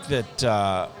 I think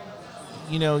that,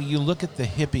 you look at the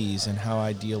hippies and how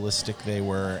idealistic they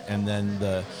were, and then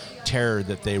the terror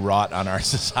that they wrought on our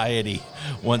society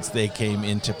once they came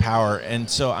into power. And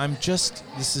so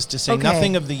this is to say Okay.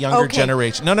 nothing of the younger Okay.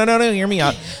 generation. No, hear me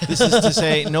out. This is to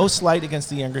say no slight against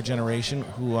the younger generation,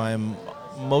 who I'm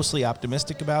mostly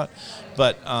optimistic about,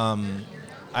 but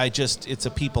it's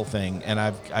a people thing, and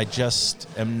I just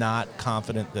am not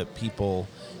confident that people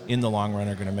in the long run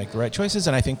are going to make the right choices,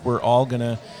 and I think we're all going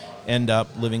to end up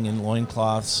living in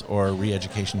loincloths or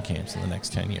re-education camps in the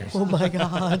next 10 years. Oh my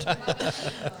God.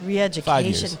 5 Re-education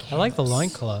years. camps. I like the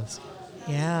loincloths.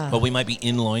 Yeah. But we might be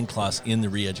in loincloths in the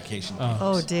re-education camp.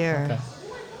 Oh dear. Okay.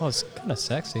 Oh, it's kind of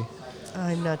sexy.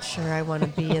 I'm not sure I want to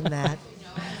be in that.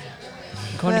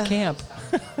 Going Well. to camp.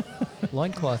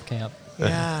 Loincloth camp.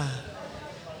 Yeah.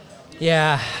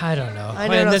 Yeah, I don't know. I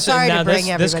don't know. Sorry to bring this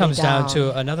everybody comes down down.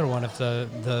 to another one of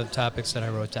the topics that I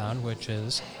wrote down, which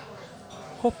is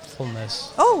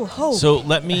hopefulness. Oh, hope. So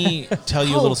let me tell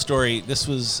you a little Hope. story. This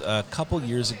was a couple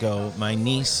years ago. My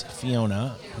niece,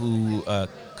 Fiona, who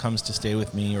comes to stay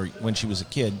with me, or when she was a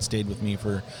kid, stayed with me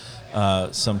for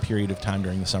some period of time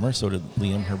during the summer. So did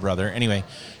Liam, her brother. Anyway,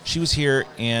 she was here,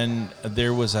 and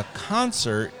there was a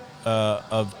concert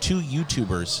of two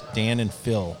YouTubers, Dan and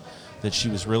Phil, that she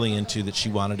was really into, that she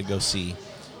wanted to go see.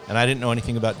 And I didn't know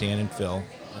anything about Dan and Phil.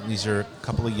 These are a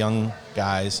couple of young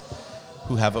guys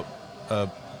who have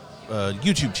a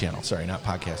YouTube channel. Sorry, not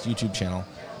podcast, YouTube channel.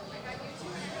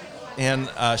 And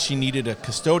she needed a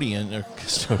custodian.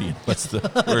 What's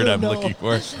the word I'm looking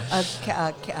for?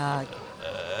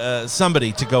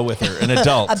 Somebody to go with her, an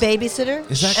adult. A babysitter?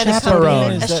 Is that An chaperone?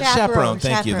 accompaniment? Is A that chaperone?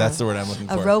 Thank you. chaperone. That's the word I'm looking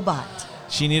for. A robot.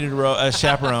 She needed a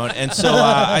chaperone. And so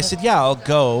I said, yeah, I'll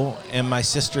go. And my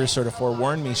sister sort of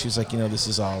forewarned me. She was like, this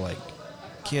is all like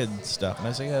kid stuff. And I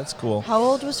was like, yeah, that's cool. How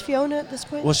old was Fiona at this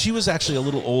point? Well, she was actually a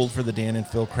little old for the Dan and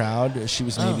Phil crowd. She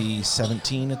was maybe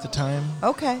 17 at the time.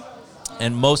 Okay.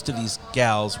 And most of these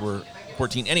gals were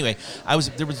 14. Anyway,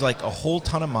 there was like a whole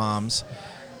ton of moms,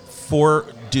 4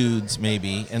 dudes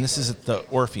maybe, and this is at the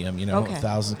Orpheum, Okay.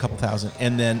 a couple thousand,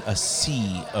 and then a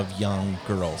sea of young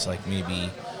girls, like maybe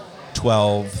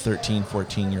 12, 13,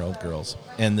 14-year-old girls.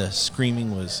 And the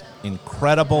screaming was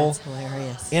incredible. That's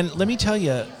hilarious. And let me tell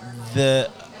you,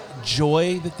 the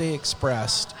joy that they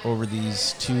expressed over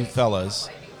these two fellas,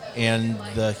 and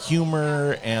the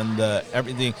humor and the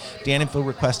everything. Dan and Phil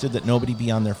requested that nobody be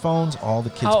on their phones. All the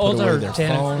kids How put old away are their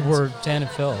Dan phones. Dan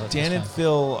and Phil? at Dan this and time?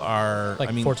 Phil are Like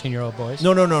 14-year-old boys?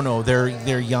 No.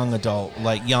 They're young adult,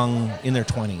 like young in their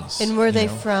 20s. And were they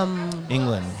know? from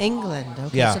England? England?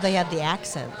 Okay, Yeah. so they had the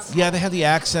accents. Yeah, they have the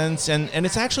accents, and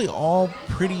it's actually all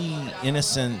pretty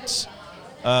innocent.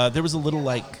 There was a little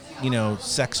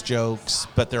sex jokes,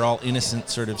 but they're all innocent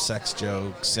sort of sex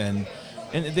jokes, and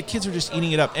the kids were just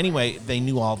eating it up. Anyway, they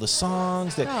knew all the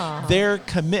songs. Aw. Their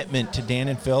commitment to Dan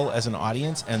and Phil as an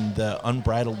audience and the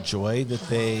unbridled joy that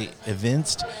they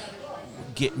evinced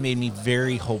made me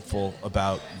very hopeful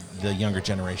about the younger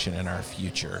generation and our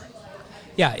future.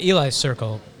 Yeah, Eli's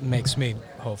circle makes me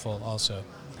hopeful also.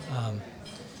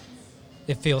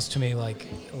 It feels to me like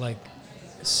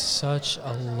such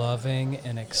a loving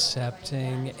and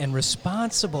accepting and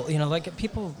responsible, like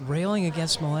people railing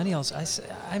against millennials.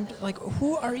 I'm like,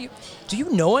 who are you? Do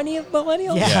you know any of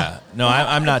millennials? Yeah. No,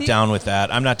 I'm not down with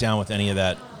that. I'm not down with any of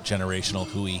that generational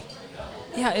hooey.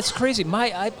 Yeah, it's crazy.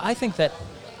 I think that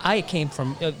I came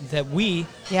from, that we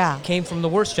Yeah. came from the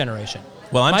worst generation.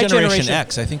 Well, I'm My Generation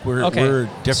X. I think we're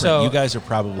different. So- You guys are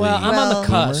probably Well, I'm on the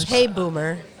Well, cusp. Hey,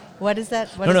 boomer. What is that?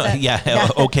 What No, is no, that? yeah,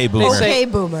 okay, boomer. They say- Okay,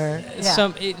 boomer.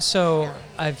 Yeah. So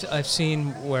I've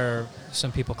seen where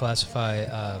some people classify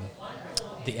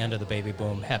the end of the baby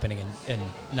boom happening in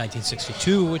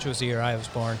 1962, which was the year I was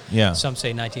born. Yeah. Some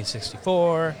say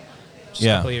 1964. Just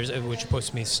Yeah. a couple of years, which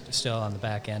puts me still on the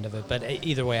back end of it. But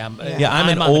either way, I'm Yeah, I'm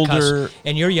an on the older- cusp.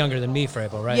 And you're younger than me,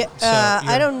 Frable, right? Yeah, So I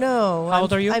you're- don't know. How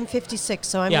old are you? I'm 56,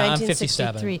 so I'm Yeah, I'm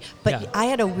 1963. 57. But Yeah. I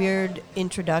had a weird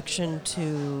introduction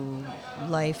to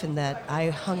life in that I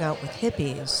hung out with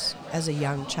hippies as a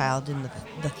young child in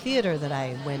the theater that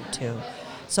I went to.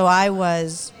 So I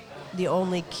was the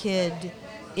only kid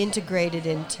integrated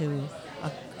into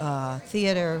a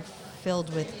theater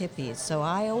filled with hippies. So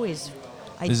I always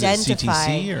Is it identify.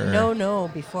 CTC or- No,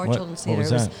 before What- Children's what Theater.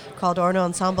 was It was that? called Orno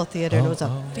Ensemble Theater, and it was a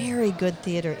Oh. very good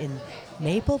theater in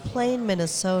Maple Plain,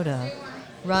 Minnesota,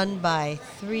 run by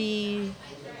 3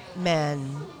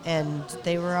 men, and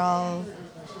they were all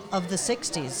of the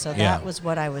 60s, so Yeah. that was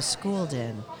what I was schooled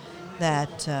in,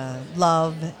 that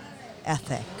love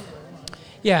ethic.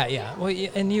 Yeah. Well,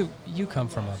 and you come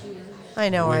from a I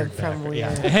know weird I'm from background.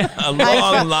 weird. Yeah. A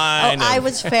long line. I of-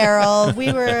 was feral.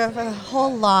 We were a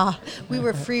whole law. We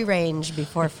were free range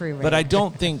before free range. But I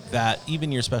don't think that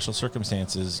even your special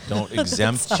circumstances don't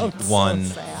exempt sounds so one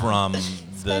sad. from the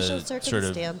Special sort of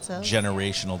circumstances.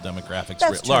 generational demographics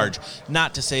That's writ true. large.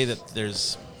 Not to say that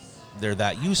they're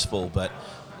that useful, but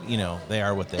they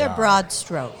are what they They're are. broad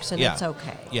strokes, and Yeah. it's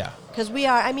okay. Yeah. Because we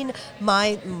are, I mean,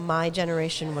 my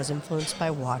generation was influenced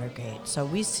by Watergate, so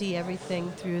we see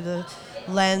everything through the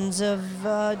lens of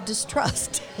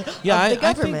distrust Yeah, of the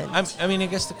government. I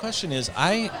guess the question is,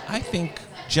 I think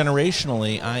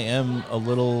generationally, I am a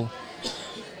little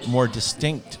more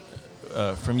distinct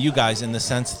from you guys in the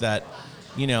sense that,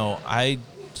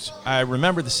 I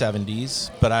remember the 70s,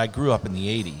 but I grew up in the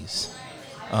 80s.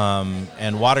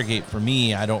 And Watergate for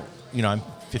me, I don't, I'm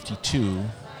 52.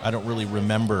 I don't really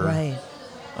remember Right.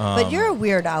 But you're a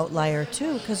weird outlier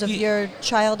too because of your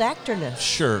child actorness.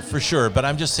 Sure, for sure. But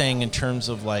I'm just saying in terms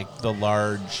of like the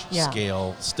large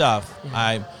scale stuff,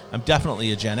 I'm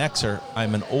definitely a Gen Xer.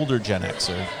 I'm an older Gen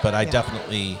Xer, but I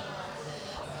definitely...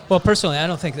 Well, personally, I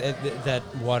don't think that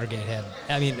Watergate had...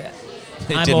 I mean, I'm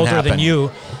didn't older happen. than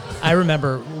you. I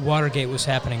remember Watergate was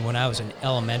happening when I was in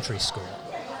elementary school.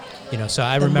 You know, so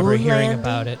I The remember moon hearing landing?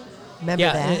 about it. Remember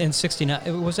yeah, that? in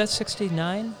 69. Was that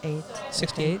 69?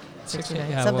 68? 69,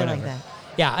 Yeah, something whatever. like that.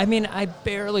 Yeah, I mean, I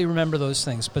barely remember those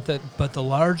things, but the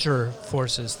larger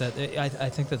forces that I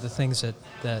think that the things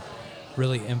that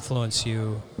really influence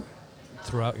you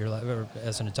throughout your life or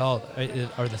as an adult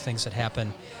are the things that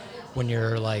happen when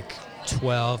you're like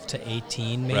 12 to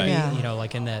 18, maybe. Right. Yeah. You know,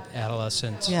 like in that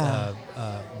adolescent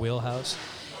wheelhouse,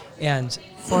 and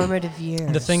Formative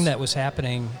years. the thing that was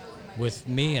happening with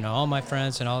me and all my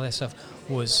friends and all that stuff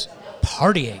was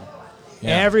partying.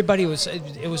 Yeah. Everybody was,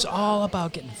 it was all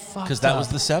about getting fucked up. Because that was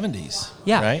the 70s.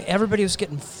 Yeah, Right? everybody was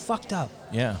getting fucked up.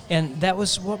 Yeah. And that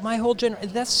was what my whole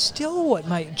that's still what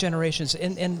my generation's,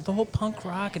 and the whole punk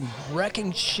rock and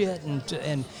wrecking shit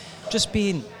and just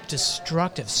being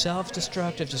destructive,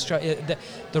 self-destructive,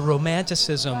 the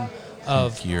romanticism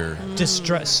of You're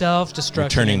self-destruction.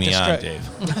 turning me on, Dave.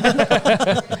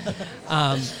 The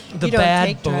You don't bad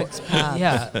take drugs, Pop.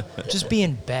 yeah, just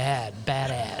being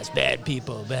badass, bad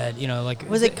people, you know, like.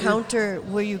 Was it counter?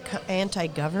 Were you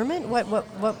anti-government? What?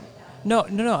 No.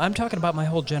 I'm talking about my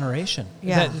whole generation.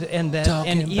 Yeah. And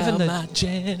even the my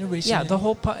generation. yeah, the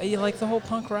whole the whole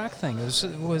punk rock thing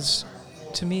was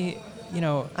to me, you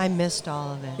know, I missed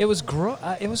all of it. it was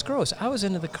it was gross. I was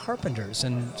into the Carpenters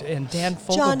and Dan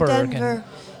Fogelberg John Denver.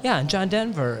 and John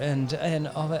Denver and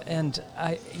all that, and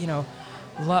I, you know,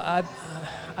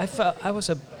 I felt I was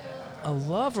a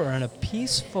lover and a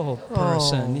peaceful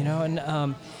person, you know,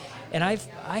 and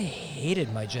I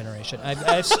hated my generation.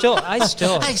 I still I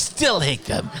still hate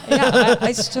them. yeah,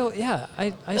 I still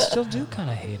do kind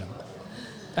of hate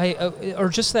them. Or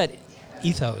just that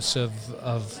ethos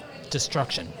of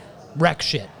destruction, wreck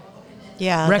shit,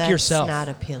 Yeah, wreck that's yourself. not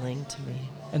appealing to me.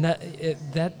 And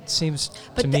that seems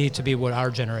But to me to be what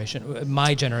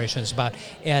my generation is about.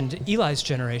 And Eli's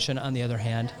generation, on the other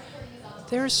hand,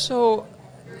 they're so.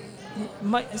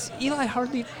 Eli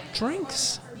hardly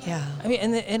drinks. Yeah. I mean,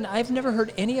 and I've never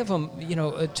heard any of them, you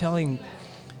know, telling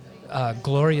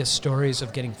glorious stories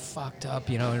of getting fucked up,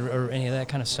 you know, or any of that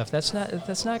kind of stuff. That's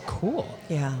not cool.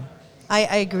 Yeah,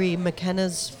 I agree.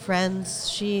 McKenna's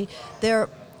friends, I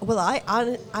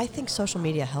think social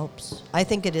media helps. I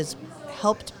think it has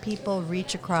helped people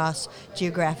reach across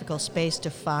geographical space to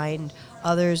find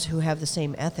others who have the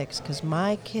same ethics. Because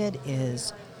my kid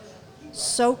is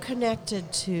so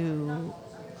connected to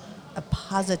a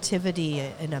positivity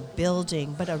in a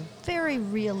building, but a very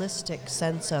realistic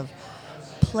sense of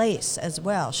place as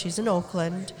well. She's in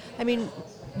Oakland. I mean,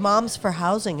 Moms for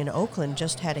Housing in Oakland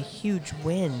just had a huge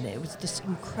win. It was this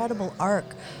incredible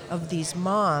arc of these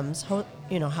moms.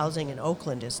 Housing in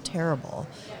Oakland is terrible.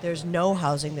 There's no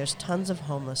housing. There's tons of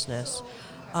homelessness.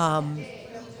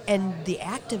 And the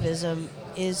activism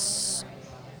is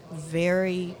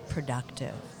very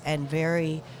productive and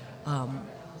very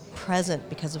present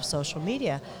because of social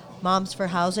media. Moms for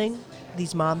Housing,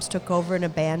 these moms took over an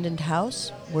abandoned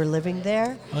house. We're living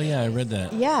there. Oh, yeah, I read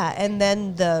that. Yeah, and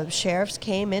then the sheriffs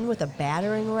came in with a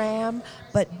battering ram,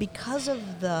 but because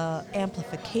of the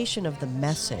amplification of the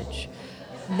message,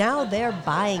 now they're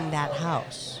buying that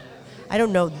house. I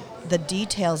don't know the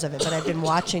details of it, but I've been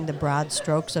watching the broad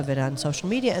strokes of it on social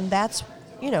media, and that's,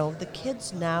 the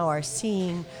kids now are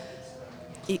seeing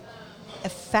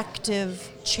effective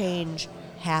change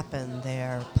happen.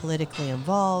 They're politically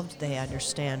involved. They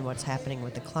understand what's happening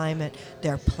with the climate.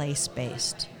 They're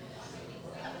place-based.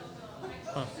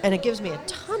 And it gives me a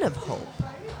ton of hope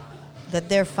that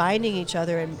they're finding each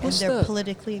other and they're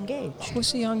politically engaged.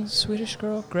 Who's the young Swedish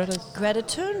girl? Greta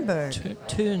Thunberg.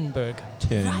 Thunberg.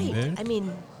 Right. I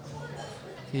mean,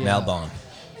 Yeah. Melbourne.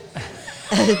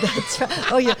 that's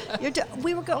right. Oh,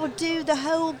 we were going to do the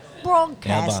whole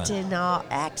broadcast in our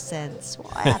accents.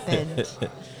 What happened?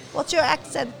 What's your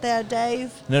accent there,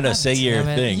 Dave? No, say your Damn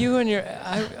it. thing. You and your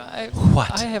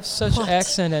What? I have such What?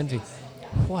 accent envy.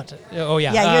 What? Oh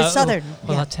yeah. Yeah, you're Southern.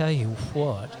 Well, Yeah. I'll tell you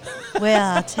what.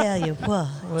 Well, I'll tell you what.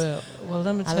 Well,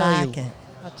 let me I tell like you. it.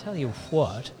 I'll tell you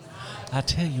what. I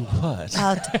tell you what.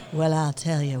 I'll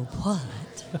tell you what.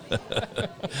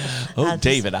 Oh,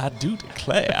 David, I do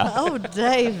declare. Oh,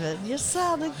 David, you're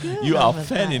sounding good. You are over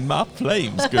there. fanning my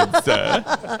flames, good sir.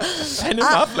 Fanning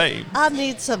my flames. I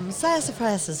need some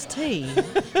sassafras tea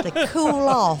to cool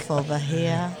off over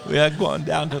here. We are going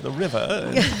down to the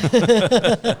river.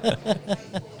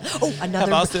 Oh,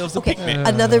 Have ourselves a picnic.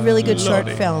 Another really good short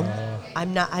Lordy. film.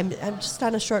 I'm just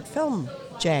on a short film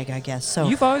jag, I guess. So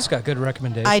You've always got good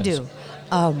recommendations. I do.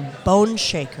 Bone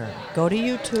Shaker. Go to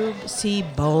YouTube, see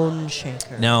Bone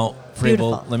Shaker. Now, Frabel,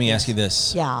 Beautiful. let me ask you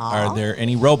this. Yeah. Are there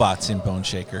any robots in Bone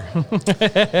Shaker?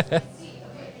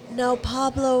 Now,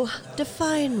 Pablo,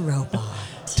 define robot.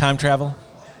 Time travel?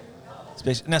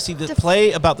 Space. Now, see, the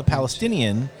play about the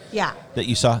Palestinian Yeah. that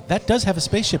you saw, that does have a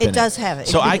spaceship in it. It does have it.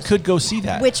 So It I is. could go see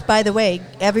that. Which, by the way,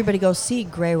 everybody go see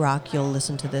Grey Rock. You'll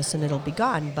listen to this and it'll be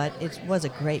gone. But it was a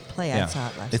great play. I saw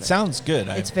it last It night. sounds good.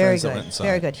 I It's have very friends that went good. and saw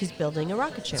Very it. good. He's building a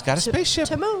rocket ship. It's got a spaceship.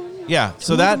 To moon. Yeah,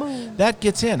 so To that the moon. that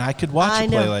gets in. I could watch I a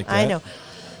play know. like that. I know.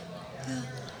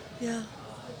 Yeah.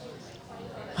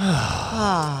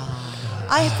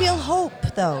 I feel hope,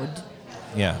 though,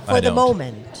 Yeah, for I the don't.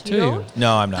 moment. Do You you? know?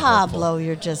 No, I'm not. Pablo, hopeful.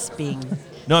 you're just being.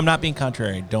 No, I'm not being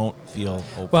contrary. Don't feel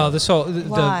hopeful. Well, this whole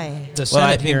Why? the well, Senate I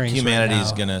think hearings humanity right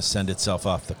is now- going to send itself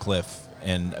off the cliff,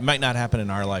 and it might not happen in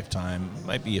our lifetime. It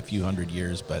might be a few hundred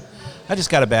years, but I just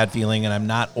got a bad feeling, and I'm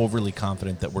not overly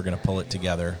confident that we're going to pull it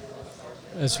together.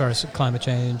 as far as climate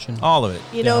change and All of it.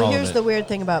 You know, all of here's it. the weird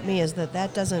thing about me is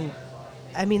that doesn't.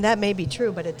 I mean, that may be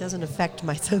true, but it doesn't affect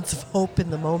my sense of hope in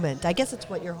the moment. I guess it's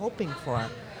what you're hoping for.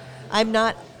 I'm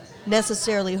not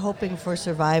necessarily hoping for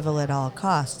survival at all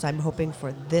costs. I'm hoping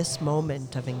for this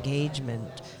moment of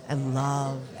engagement and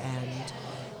love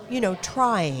and,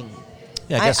 trying.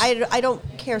 Yeah, I guess. I don't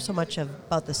care so much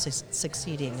about the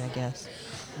succeeding, I guess.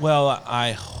 Well,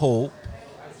 I hope,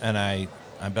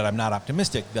 but I'm not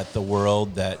optimistic that the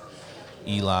world that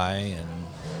Eli and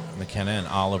McKenna and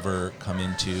Oliver come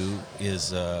into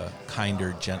is a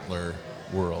kinder, gentler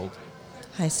world,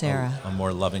 Hi, Sarah. a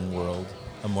more loving world,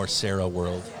 a more Sarah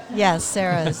world. Yes,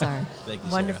 Sarah is our Thank you,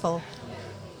 Sarah. wonderful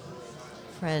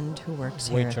friend who works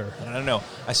here. waiter. I don't know.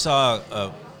 I saw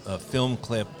a film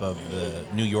clip of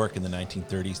New York in the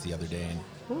 1930s the other day,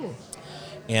 Ooh.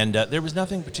 and there was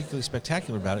nothing particularly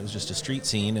spectacular about it. It was just a street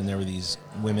scene, and there were these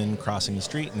women crossing the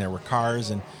street, and there were cars,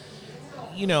 and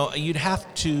you'd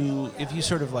have to, if you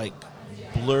sort of like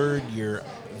blurred your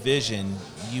vision,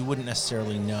 you wouldn't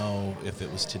necessarily know if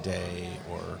it was today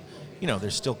or,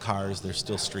 there's still cars, there's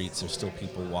still streets, there's still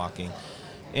people walking.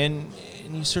 And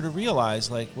you sort of realize,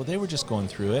 like, well, they were just going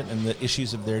through it, and the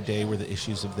issues of their day were the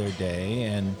issues of their day.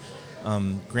 And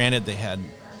granted, they had,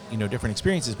 different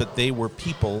experiences, but they were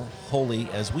people, holy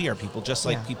as we are people, just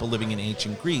like Yeah. people living in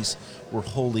ancient Greece were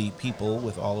holy people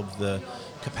with all of the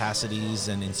capacities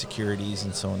and insecurities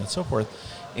and so on and so forth.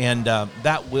 And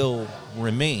that will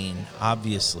remain,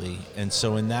 obviously. And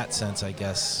so in that sense, I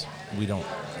guess we don't,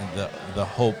 the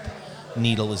hope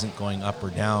needle isn't going up or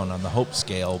down on the hope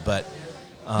scale, but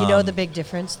You know the big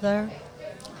difference there?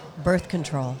 Birth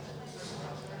control.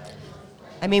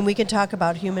 I mean, we can talk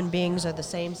about human beings are the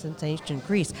same since ancient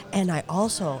Greece. And I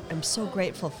also am so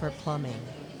grateful for plumbing.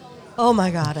 Oh my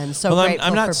God, I'm so well, grateful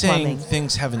I'm not for saying plumbing.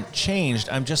 things haven't changed.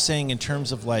 I'm just saying in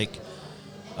terms of like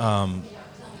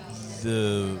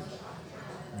the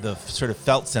sort of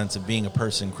felt sense of being a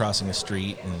person crossing a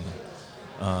street,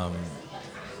 and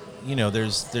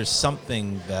there's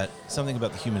something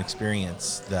about the human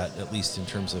experience that, at least in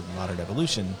terms of modern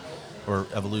evolution or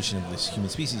evolution of this human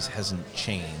species, hasn't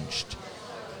changed.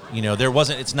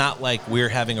 It's not like we're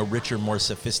having a richer, more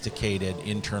sophisticated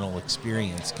internal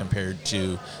experience compared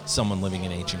to someone living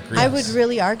in ancient Greece. I would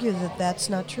really argue that that's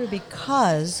not true,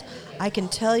 because I can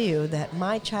tell you that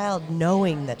my child,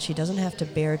 knowing that she doesn't have to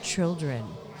bear children,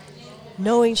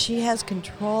 knowing she has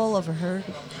control over her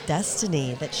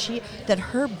destiny, that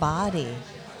her body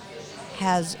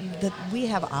has, that we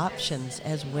have options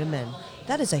as women,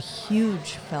 that is a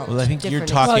huge felt. Well, I think you're different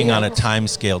talking on a experience. time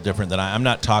scale different than I'm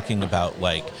not talking about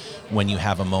like when you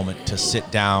have a moment to sit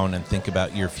down and think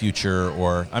about your future,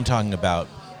 or I'm talking about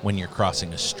when you're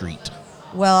crossing a street.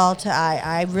 Well,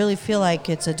 I really feel like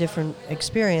it's a different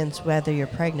experience whether you're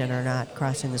pregnant or not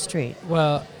crossing the street.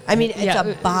 Well, I mean, it's yeah,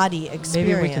 a body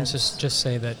experience. Maybe we can just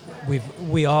say that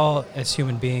we all as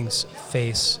human beings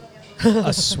face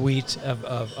a suite of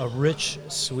a rich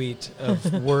suite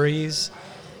of worries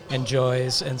and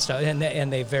joys and stuff,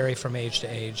 and they vary from age to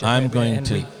age. I'm And going and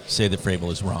to we- say that Frabel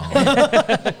is wrong.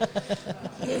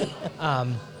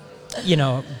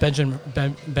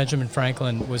 Benjamin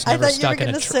Franklin was I never thought you were stuck in going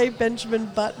a to say Benjamin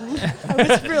Button. I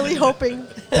was really hoping.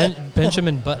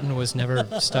 Benjamin Button was never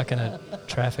stuck in a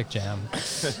traffic jam.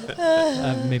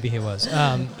 Maybe he was.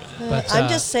 But I'm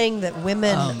just saying that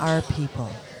women are people.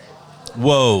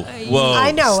 Whoa.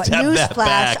 I know. Step that Newsflash.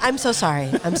 back. I'm so sorry.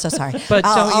 But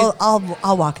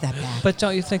I'll walk that back. But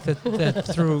don't you think that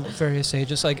through various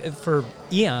ages, like for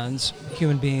eons,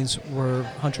 human beings were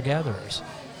hunter-gatherers,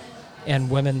 and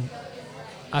women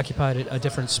occupied a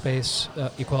different space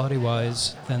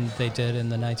equality-wise than they did in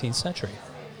the 19th century.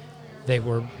 They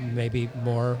were maybe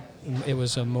more. It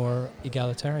was a more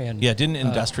egalitarian. Yeah, didn't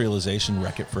industrialization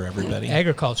wreck it for everybody?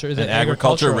 Agriculture. The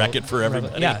agriculture wrecked it for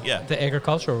everybody. Yeah, the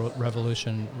agricultural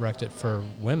revolution wrecked it for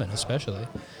women especially.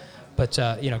 But,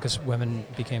 because women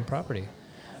became property,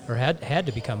 or had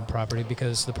to become property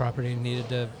because the property needed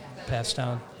to pass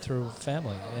down through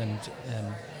family. And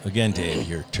Again, Dave,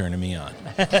 you're turning me on.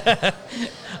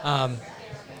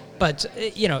 But,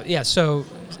 so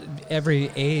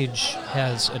every age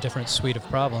has a different suite of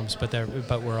problems, but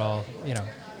we're all,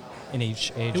 in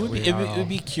each age. It would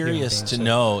be curious to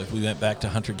know if we went back to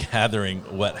hunter-gathering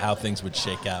how things would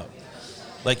shake out.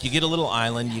 Like, you get a little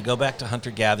island, you go back to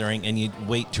hunter-gathering, and you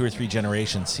wait 2 or 3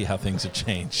 generations, see how things have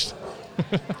changed.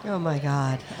 Oh my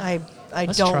God. I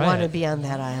Let's don't try want to it. be on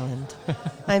that island.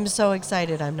 I'm so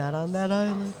excited I'm not on that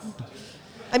island.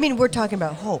 I mean, we're talking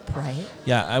about hope, right?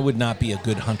 Yeah, I would not be a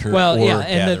good hunter Well, or yeah,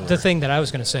 and gatherer. the thing that I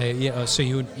was going to say, so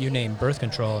you name birth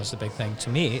control as the big thing. To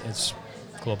me, it's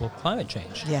global climate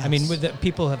change. Yes. I mean,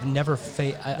 people have never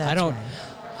faced.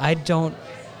 I don't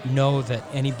know that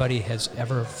anybody has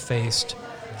ever faced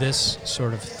this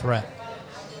sort of threat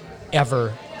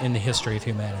ever in the history of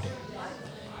humanity.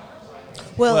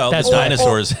 Well, That's the right.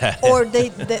 dinosaurs had. Or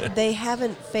they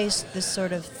haven't faced this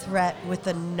sort of threat with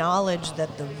the knowledge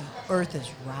that the Earth is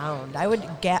round. I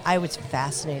was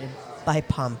fascinated by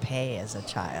Pompeii as a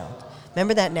child.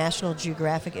 Remember that National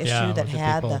Geographic issue Yeah, that with the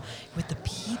had people. with the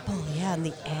people, yeah, and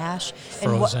the ash,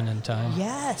 Frozen in time.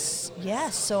 Yes.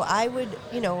 So I would,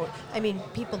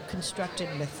 people constructed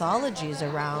mythologies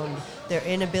around their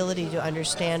inability to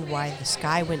understand why the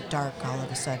sky went dark all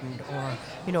of a sudden, or,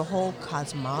 whole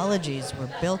cosmologies were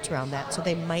built around that. So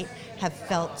they might have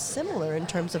felt similar in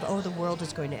terms of, the world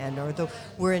is going to end, or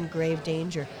we're in grave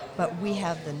danger. But we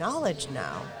have the knowledge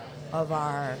now of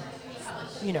our,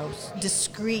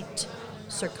 discrete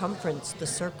circumference, the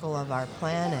circle of our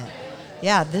planet.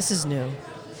 Yeah, this is new.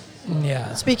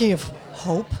 Yeah. Speaking of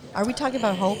hope, are we talking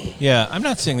about hope? Yeah, I'm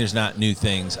not saying there's not new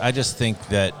things. I just think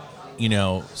that,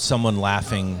 someone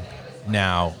laughing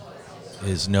now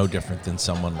is no different than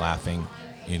someone laughing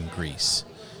in Greece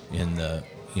in the,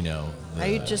 Are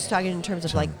you just talking in terms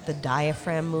of like the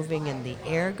diaphragm moving and the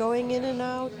air going in and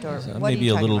out, or what maybe are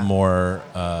you a talking little about? more,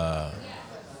 a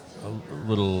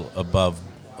little above,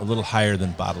 a little higher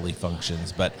than bodily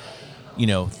functions, but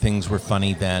things were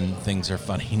funny then, things are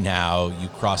funny now. You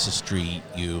cross a street,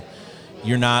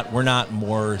 we're not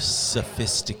more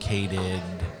sophisticated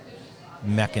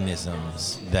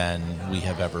mechanisms than we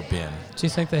have ever been. Do you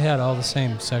think they had all the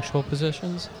same sexual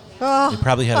positions? They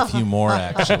probably had a few more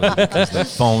actually because the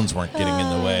phones weren't getting in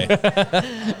the way.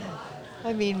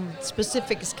 I mean,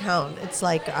 specifics count. It's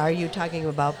like, are you talking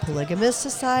about polygamous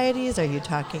societies? Are you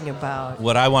talking about...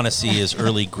 What I want to see is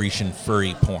early Grecian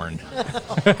furry porn.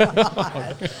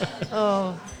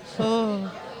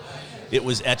 It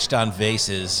was etched on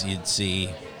vases. You'd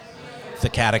see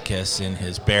Thecaticus in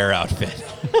his bear outfit,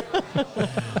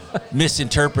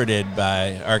 misinterpreted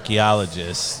by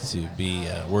archaeologists to be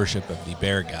a worship of the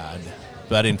bear god,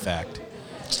 but in fact,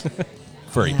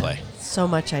 furry play. So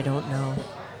much I don't know.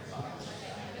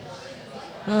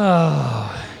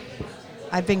 Oh.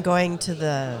 I've been going to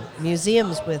the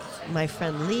museums with my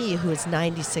friend Lee, who is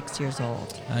 96 years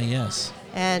old, Ah, yes.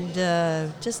 and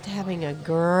just having a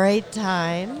great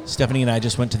time. Stephanie and I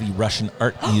just went to the Russian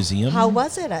Art Museum. How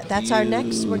was it? That's our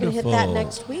next. We're going to hit that Beautiful.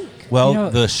 next week. Well,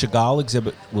 the Chagall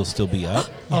exhibit will still be up.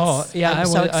 Oh, yeah. I'm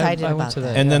so excited I about went to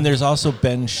that. that. And then there's also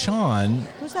Ben Shahn.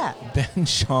 Who's that? Ben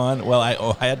Shahn. Well,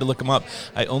 I had to look him up.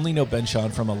 I only know Ben Shahn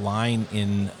from a line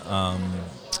in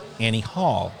Annie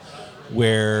Hall,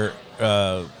 where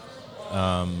Alvy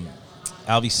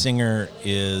Singer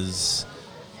is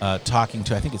talking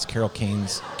to, I think it's Carol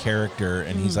Kane's character,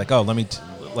 and he's like, "Oh, let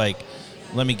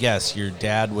me guess. Your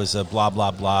dad was a blah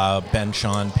blah blah. Ben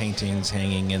Shahn paintings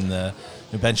hanging in the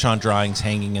Ben Shahn drawings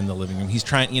hanging in the living room. He's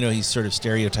trying, he's sort of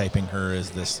stereotyping her as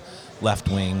this left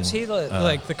wing. Is he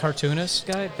like the cartoonist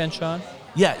guy, Ben Shahn?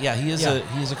 Yeah, he is Yeah.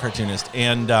 he is a cartoonist,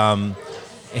 and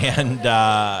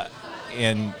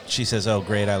and she says, "Oh,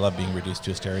 great! I love being reduced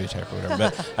to a stereotype or whatever."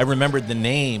 But I remembered the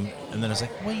name, and then I was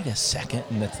like, "Wait a second!"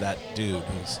 And that's that dude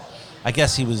who's, I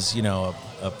guess he was,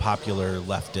 a popular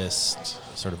leftist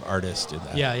sort of artist in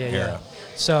that era.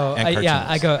 So And I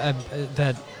cartoonist. go.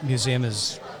 That museum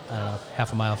is, I don't know,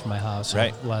 half a mile from my house, or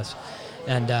Right. less,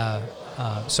 and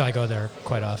so I go there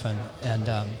quite often. And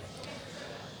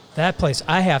that place,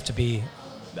 I have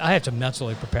to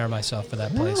mentally prepare myself for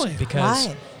that place Really?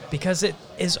 Why? because it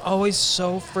is always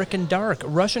so freaking dark.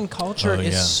 Russian culture Oh,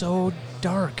 is yeah. so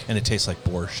dark. And it tastes like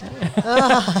borscht.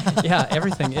 Yeah,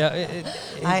 everything. Yeah,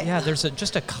 I- there's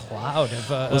just a cloud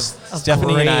of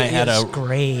Stephanie gray. and I had It's a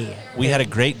gray. We had a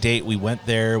great date. We went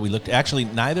there. We looked. Actually,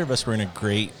 neither of us were in a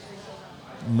great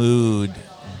mood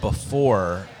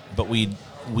before, but we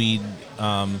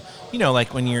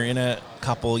like when you're in a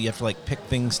couple, you have to like pick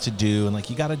things to do, and like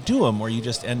you got to do them, or you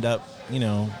just end up,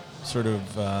 sort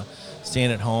of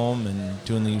staying at home and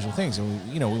doing the usual things. And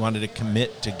we wanted to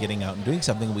commit to getting out and doing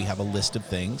something. We have a list of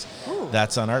things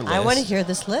that's on our list. I want to hear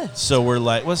this list. So we're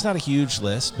like, well, it's not a huge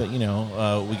list, but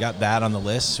we got that on the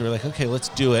list. So we're like, okay, let's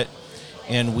do it.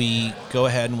 And we go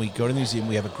ahead and we go to the museum.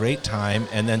 We have a great time.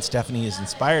 And then Stephanie is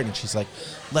inspired, and she's like,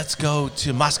 let's go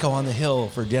to Moscow on the Hill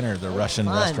for dinner, the Russian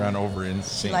fun. restaurant over in She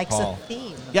St. likes Paul. a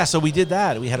theme. Yeah, so we did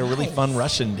that. We had a really Nice. fun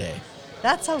Russian day.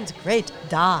 That sounds great.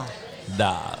 Da.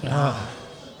 Da.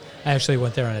 I actually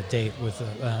went there on a date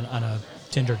on a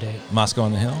Tinder date. Moscow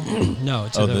on the Hill? No,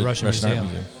 to the Russian Art Museum.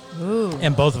 Ooh.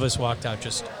 And both of us walked out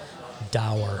just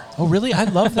dour. Oh, really? I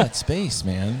love that space,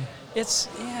 man.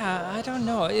 I don't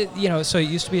know. So it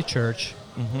used to be a church.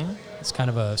 Mm-hmm. It's kind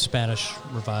of a Spanish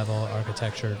revival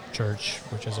architecture church,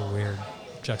 which is a weird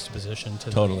juxtaposition to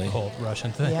Totally. the whole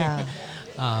Russian thing. Yeah.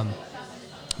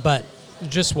 But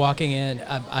just walking in,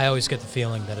 I always get the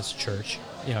feeling that it's a church.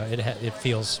 It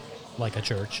feels like a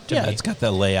church to Yeah, me. it's got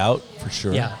that layout for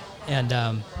sure. Yeah,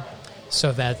 and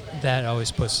so that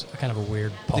always puts kind of a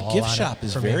weird pall gift on shop it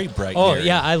is for me. very bright Oh and airy.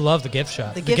 yeah, I love the gift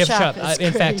shop. The gift shop is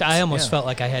In fact, great. I almost Yeah. felt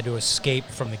like I had to escape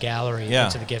from the gallery Yeah.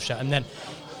 into the gift shop, and then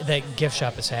the gift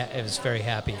shop is very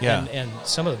happy. Yeah. And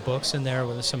some of the books in there,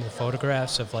 with some of the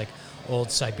photographs of like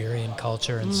old Siberian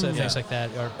culture and things Yeah. like that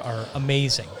are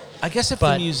amazing. I guess if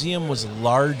But- the museum was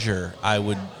larger, I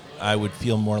would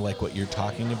feel more like what you're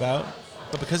talking about.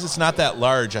 But because it's not that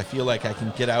large, I feel like I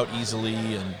can get out easily.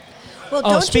 And Well,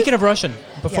 Oh, speaking of Russian,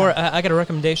 before Yeah. I got a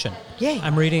recommendation. Yay.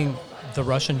 I'm reading The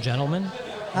Russian Gentleman. You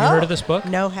Oh, heard of this book?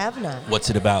 No, have not. what's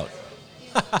it about?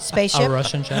 Spaceship. A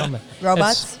Russian Gentleman.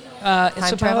 Robots? It's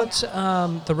Time travel?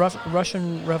 about the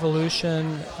Russian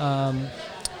Revolution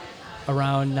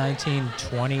around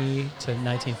 1920 to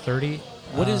 1930.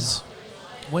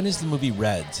 When is the movie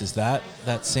Reds? Is that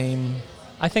same?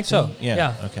 I think so.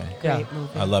 Yeah. Okay. Yeah. Great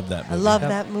movie. I love that I movie. love Yep.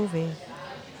 that movie.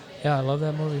 Yeah, I love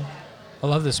that movie. I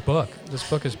love this book. This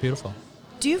book is beautiful.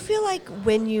 Do you feel like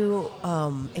when you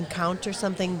encounter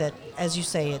something that, as you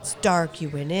say, it's dark, you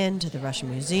went into the Russian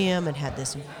Museum and had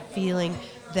this feeling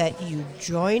that you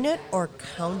join it or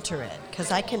counter it?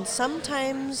 Because I can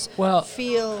sometimes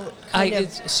feel kind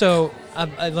of...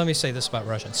 Let me say this about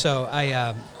Russian. So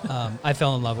I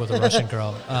fell in love with a Russian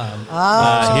girl.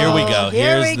 Here we go.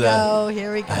 Here Here's we the. go.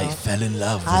 Here we go. I fell in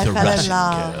love with I a fell in Russian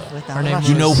love girl. with a Her name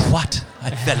Russian You know was- what? I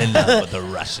fell in love with a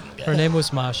Russian girl. Her name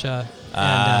was Masha.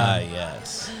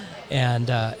 Yes. And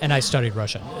I studied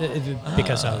Russian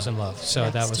because I was in love. So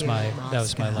Next that was to my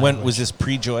language. When was this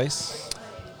pre-Joyce?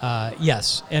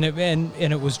 Yes, and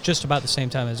it was just about the same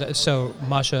time as so.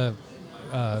 Masha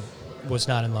was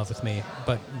not in love with me,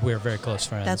 but we're very close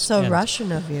friends. That's so And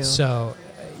Russian of you. So,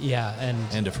 yeah,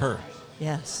 And of her.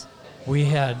 Yes. we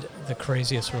had the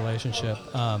craziest relationship.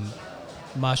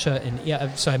 Masha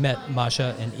and so I met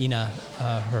Masha and Ina,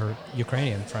 her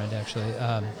Ukrainian friend, actually,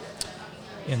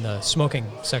 in the smoking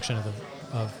section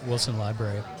of Wilson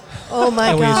Library. Oh my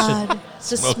And we used to- God.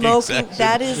 The Smoking smoking. section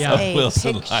That is of a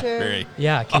Wilson picture. Library.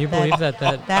 Yeah, can you believe that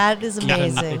That is even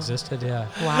amazing. existed? Yeah.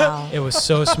 Wow. It was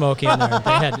so smoky in there.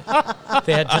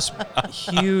 They had just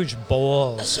huge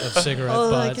bowls of cigarette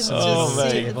Oh, I butts. can and Oh just little see my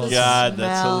the tables. God,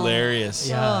 that's smell. hilarious.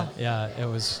 Yeah, Oh. yeah, it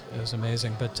was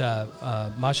amazing. But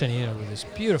Masha and Ina were these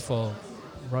beautiful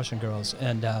Russian girls,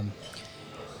 and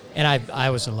I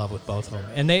was in love with both of them.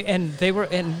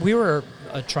 And we were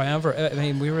a triumvirate. I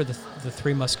mean, we were the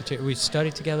three musketeers. We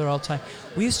studied together all the time.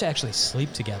 We used to actually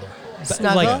sleep together. But,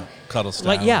 Snuggle? like, Cuddle style.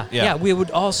 like yeah. We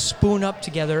would all spoon up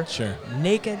together, Sure.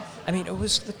 naked. I mean, it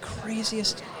was the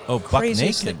craziest. Oh, buck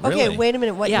craziest naked. thing. Okay, Really? wait a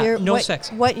minute. What Yeah, year? no what,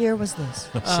 sex. What year was this?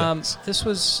 This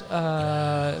was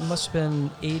it must have been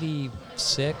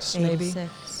 86 maybe.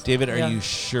 86. David, are Yeah. you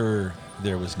sure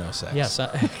There was no sex. Yes.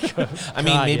 I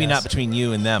mean, maybe yes. not between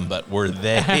you and them, but were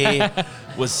they?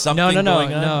 Was something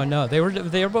going on? No. They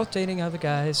were both dating other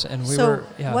guys, and we so were.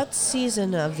 Yeah. what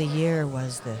season of the year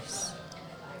was this?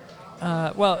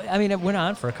 Well, I mean, it went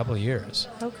on for a couple of years.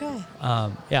 Okay.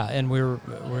 Yeah, and we were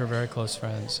very close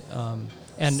friends.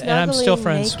 And I'm still Snuggling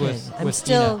friends naked. with I'm Ina.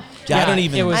 still- Yeah, I don't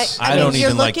even. It was, I I mean, don't you're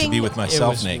even like to looking- be with it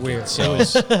myself was naked. weird. So It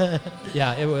was,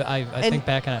 yeah, it was. I think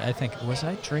back on it. I think, was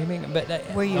I dreaming?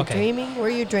 But Were you okay. dreaming? Were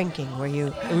you drinking? Were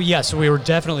you? Yes, we were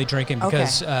definitely drinking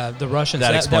because the Russians.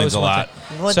 That explains was a one lot.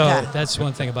 thing. Vodka. So that's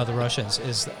one thing about the Russians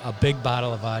is a big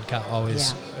bottle of vodka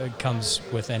always comes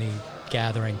with any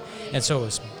gathering, and so it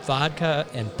was vodka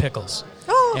and pickles.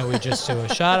 Oh. And we just do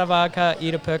a shot of vodka,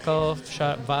 eat a pickle,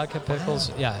 shot vodka pickles.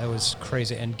 Wow. Yeah, it was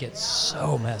crazy and get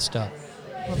so messed up.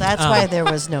 Well, that's why there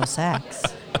was no sex.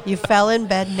 You fell in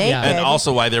bed naked. Yeah. and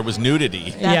also why there was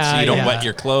nudity. Yeah, so you don't yeah. wet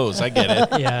your clothes. I get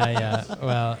it. Yeah.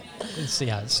 Well,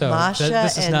 yeah. So Masha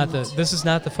this is not and- this is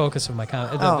not the focus of my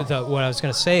comment. Oh. What I was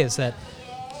going to say is that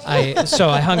I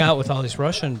hung out with all these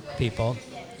Russian people,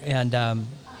 and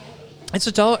it's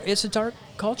a dark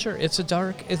culture. It's a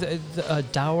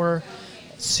dour,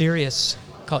 serious.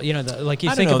 You know, like you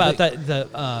I don't think know, about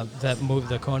that movie,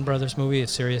 the Coen Brothers movie, A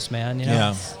Serious Man. You know,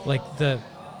 Yeah. like the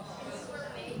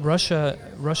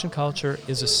Russian culture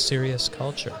is a serious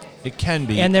culture. It can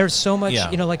be. And there's so much,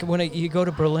 Yeah. you know, like when you go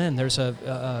to Berlin, there's so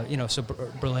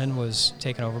Berlin was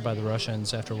taken over by the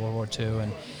Russians after World War II,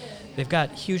 and they've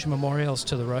got huge memorials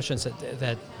to the Russians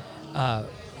that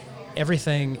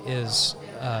everything is,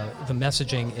 the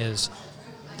messaging is,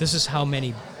 this is how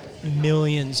many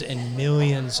millions and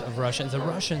millions of Russians. The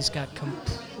Russians got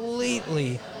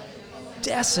completely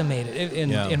decimated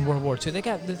in World War II. They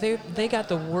got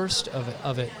the worst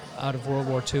of it out of World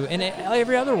War II and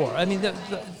every other war. I mean,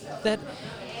 the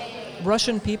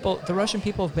Russian people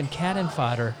have been cannon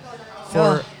fodder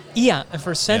for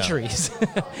for centuries.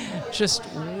 Just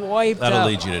wiped That'll out.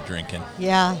 lead you to drinking.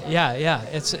 Yeah. Yeah.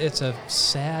 It's a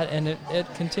sad, and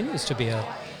it continues to be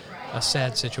a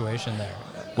sad situation there.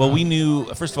 Well, we knew.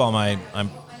 First of all, I'm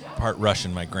part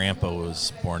Russian. My grandpa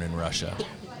was born in Russia,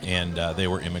 and they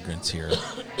were immigrants here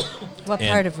What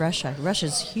And- part of Russia?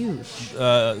 Russia's huge.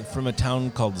 from a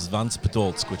town called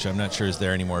Zvanspodolsk, which I'm not sure is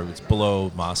there anymore. It's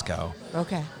below Moscow.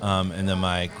 Okay. And then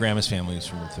my grandma's family was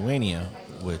from Lithuania,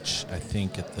 which I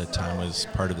think at the time was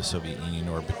part of the Soviet Union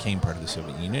or became part of the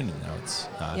Soviet Union, and now it's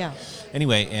not. Yeah.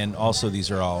 Anyway, and also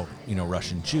these are all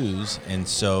Russian Jews, and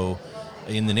so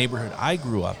in the neighborhood I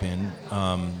grew up in,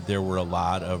 there were a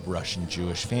lot of Russian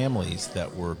Jewish families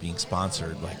that were being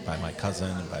sponsored, like by my cousin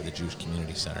and by the Jewish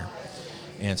Community Center,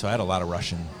 and so I had a lot of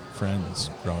Russian friends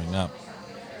growing up,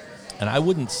 and I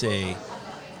wouldn't say.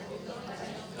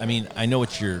 I mean, I know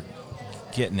what you're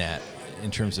getting at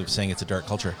in terms of saying it's a dark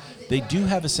culture. They do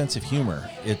have a sense of humor.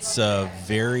 It's a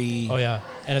very Oh yeah,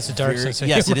 and it's a dark sense of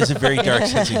yes, humor. it is a very dark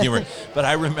sense of humor. But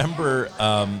I remember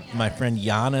my friend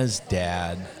Yana's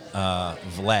dad,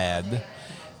 Vlad,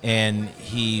 and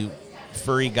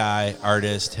furry guy,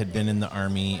 artist, had been in the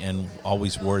army and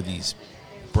always wore these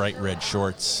bright red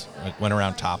shorts, like went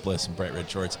around topless in bright red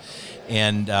shorts,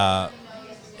 and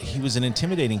he was an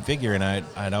intimidating figure. And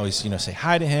I'd always say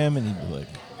hi to him, and he'd be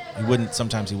like,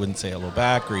 sometimes he wouldn't say hello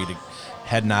back, or he'd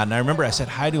head nod. And I remember I said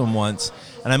hi to him once,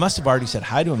 and I must have already said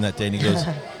hi to him that day, and he goes,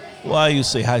 why you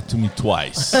say hi to me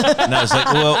twice? And I was like,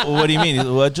 well, what do you mean? He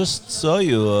goes, well, I just saw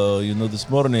you, this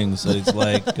morning, so it's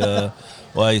like,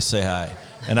 why you say hi?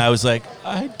 And I was like,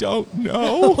 I don't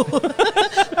know.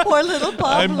 Poor little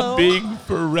Pablo. I'm being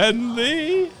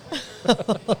friendly.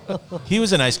 He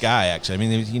was a nice guy, actually. I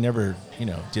mean, he never,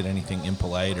 did anything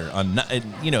impolite or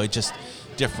it just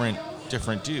different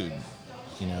dude,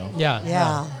 Yeah.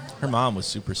 Yeah. Her mom was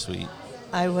super sweet.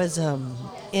 I was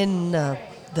in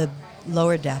the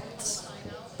Lower Depths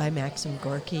by Maxim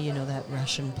Gorky, that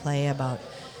Russian play about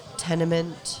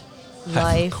tenement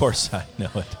life. Of course I know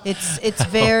it. It's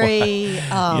very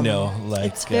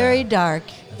it's very dark.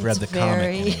 I've read It's the comic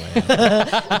very, anyway.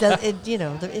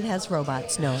 it has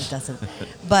robots. No, it doesn't.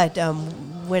 But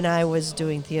when I was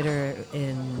doing theater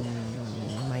in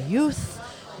my youth,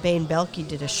 Bain Belke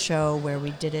did a show where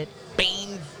we did it.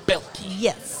 Bain Belke.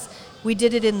 Yes, we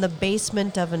did it in the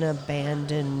basement of an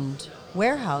abandoned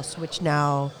warehouse, which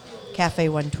now Cafe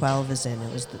 112 is in.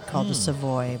 It was called the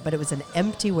Savoy, but it was an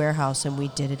empty warehouse, and we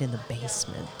did it in the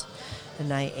basement.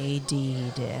 And I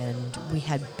AD'd, and we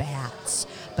had bats.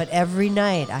 But every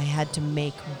night I had to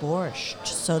make borscht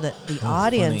so that the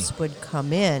audience would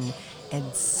come in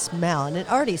and smell. And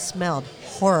it already smelled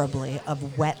horribly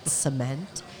of wet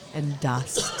cement and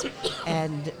dust.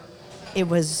 And it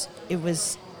was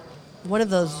one of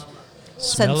those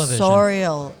Smell-o-vision.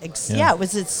 sensorial. Yeah. Yeah, it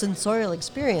was a sensorial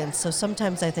experience. So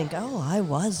sometimes I think, oh, I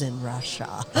was in Russia.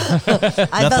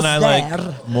 I Nothing was I there.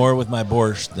 like more with my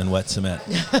borscht than wet cement.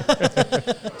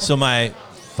 So my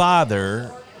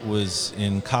father was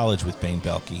in college with Bain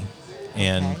Belke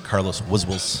and Okay. Carlos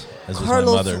Wuzwels, as was my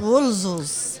Carlos mother.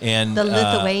 Wulzels, And the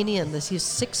Lithuanian. He's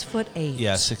 6'8".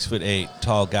 yeah, 6'8",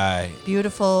 tall guy,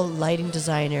 Beautiful lighting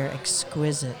designer,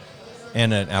 exquisite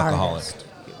and an alcoholic, artist.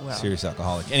 Well, serious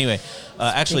alcoholic. Anyway,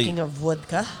 actually, speaking of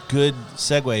vodka, good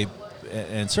segue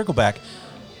and circle back.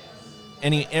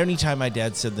 Anytime my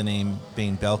dad said the name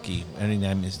Bain Belke,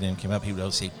 anytime his name came up, he would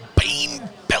always say Bain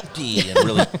Belke and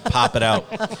really pop it out.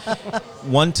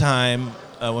 One time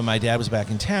when my dad was back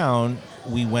in town,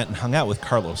 we went and hung out with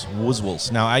Carlos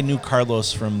Wuzwels. Now, I knew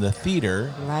Carlos from the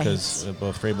theater Right. because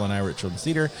both Frabel and I were at Children's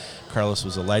Theater. Carlos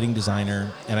was a lighting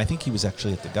designer, and I think he was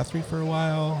actually at the Guthrie for a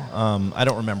while. I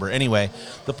don't remember. Anyway,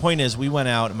 the point is, we went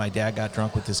out, and my dad got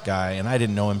drunk with this guy, and I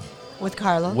didn't know him with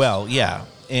Carlos. well. Yeah,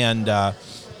 and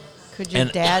Could your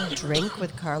and- dad drink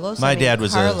with Carlos? my I mean, dad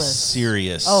was a Carlos.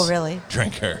 serious Oh, really?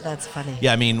 drinker. That's funny.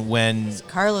 Yeah, I mean, when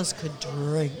Carlos could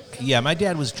drink. yeah, my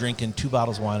dad was drinking 2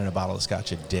 bottles of wine and a bottle of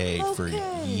scotch a day for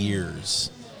Okay.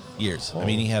 years. I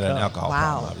mean, he had an God. alcohol Wow.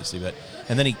 problem, obviously,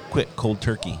 and then he quit cold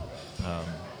turkey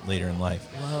later in life.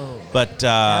 Whoa. But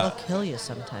That'll kill you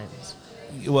sometimes.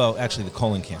 well, actually, the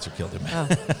colon cancer killed him. Oh.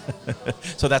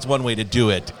 So that's one way to do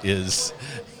it is,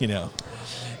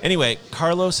 Anyway,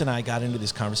 Carlos and I got into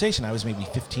this conversation. I was maybe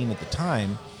 15 at the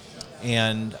time,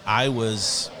 and I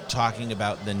was talking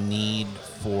about the need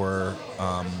for,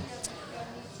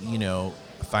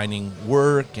 finding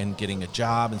work and getting a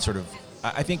job and sort of,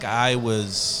 I think I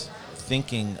was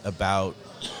thinking about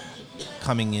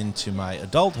coming into my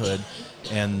adulthood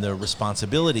and the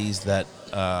responsibilities that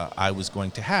I was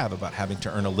going to have about having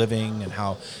to earn a living and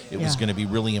how it was Yeah. going to be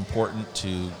really important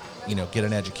to get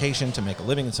an education to make a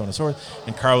living and so on and so forth.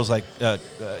 And Carl was like,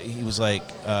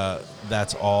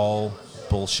 that's all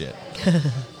bullshit.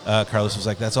 Carlos was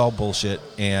like, that's all bullshit,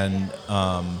 and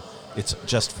it's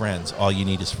just friends. All you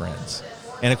need is friends.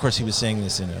 And of course, he was saying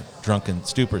this in a drunken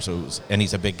stupor. And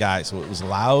he's a big guy, so it was a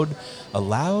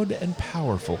loud and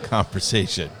powerful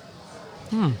conversation.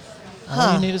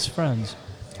 All you need is friends.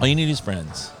 All you need is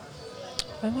friends.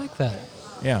 I like that.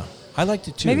 Yeah, I liked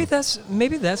it too.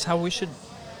 Maybe that's how we should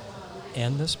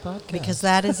end this podcast. Because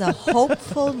that is a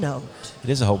hopeful note. It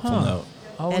is a hopeful note.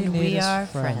 All And we need we is are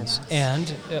friends. friends.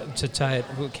 And to tie it,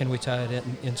 can we tie it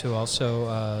into also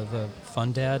the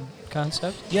Fun Dad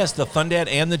concept? Yes, the fun dad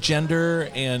and the gender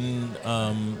and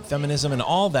feminism and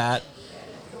all that.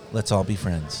 Let's all be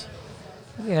friends.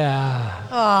 Yeah.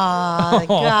 Aw,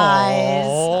 guys.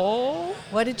 Oh.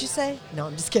 What did you say? No,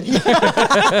 I'm just kidding.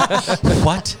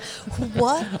 What?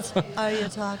 What are you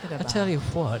talking about? I tell you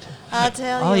what. I'll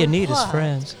tell All you need is what.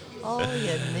 friends. All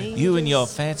you need You and is- your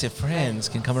fancy friends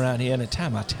can come around here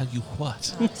anytime. I'll tell you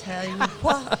what. I'll tell you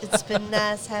what. It's been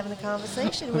nice having a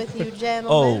conversation with you, Oh,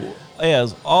 gentlemen.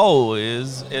 as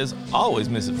always,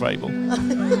 Mrs. Frabel.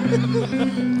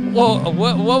 Whoa,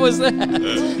 what was that?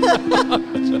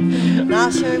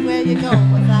 Not sure where you're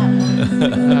going with that one.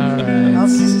 All right.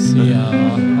 Okay. See y'all.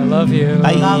 I love you.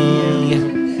 Love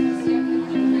you.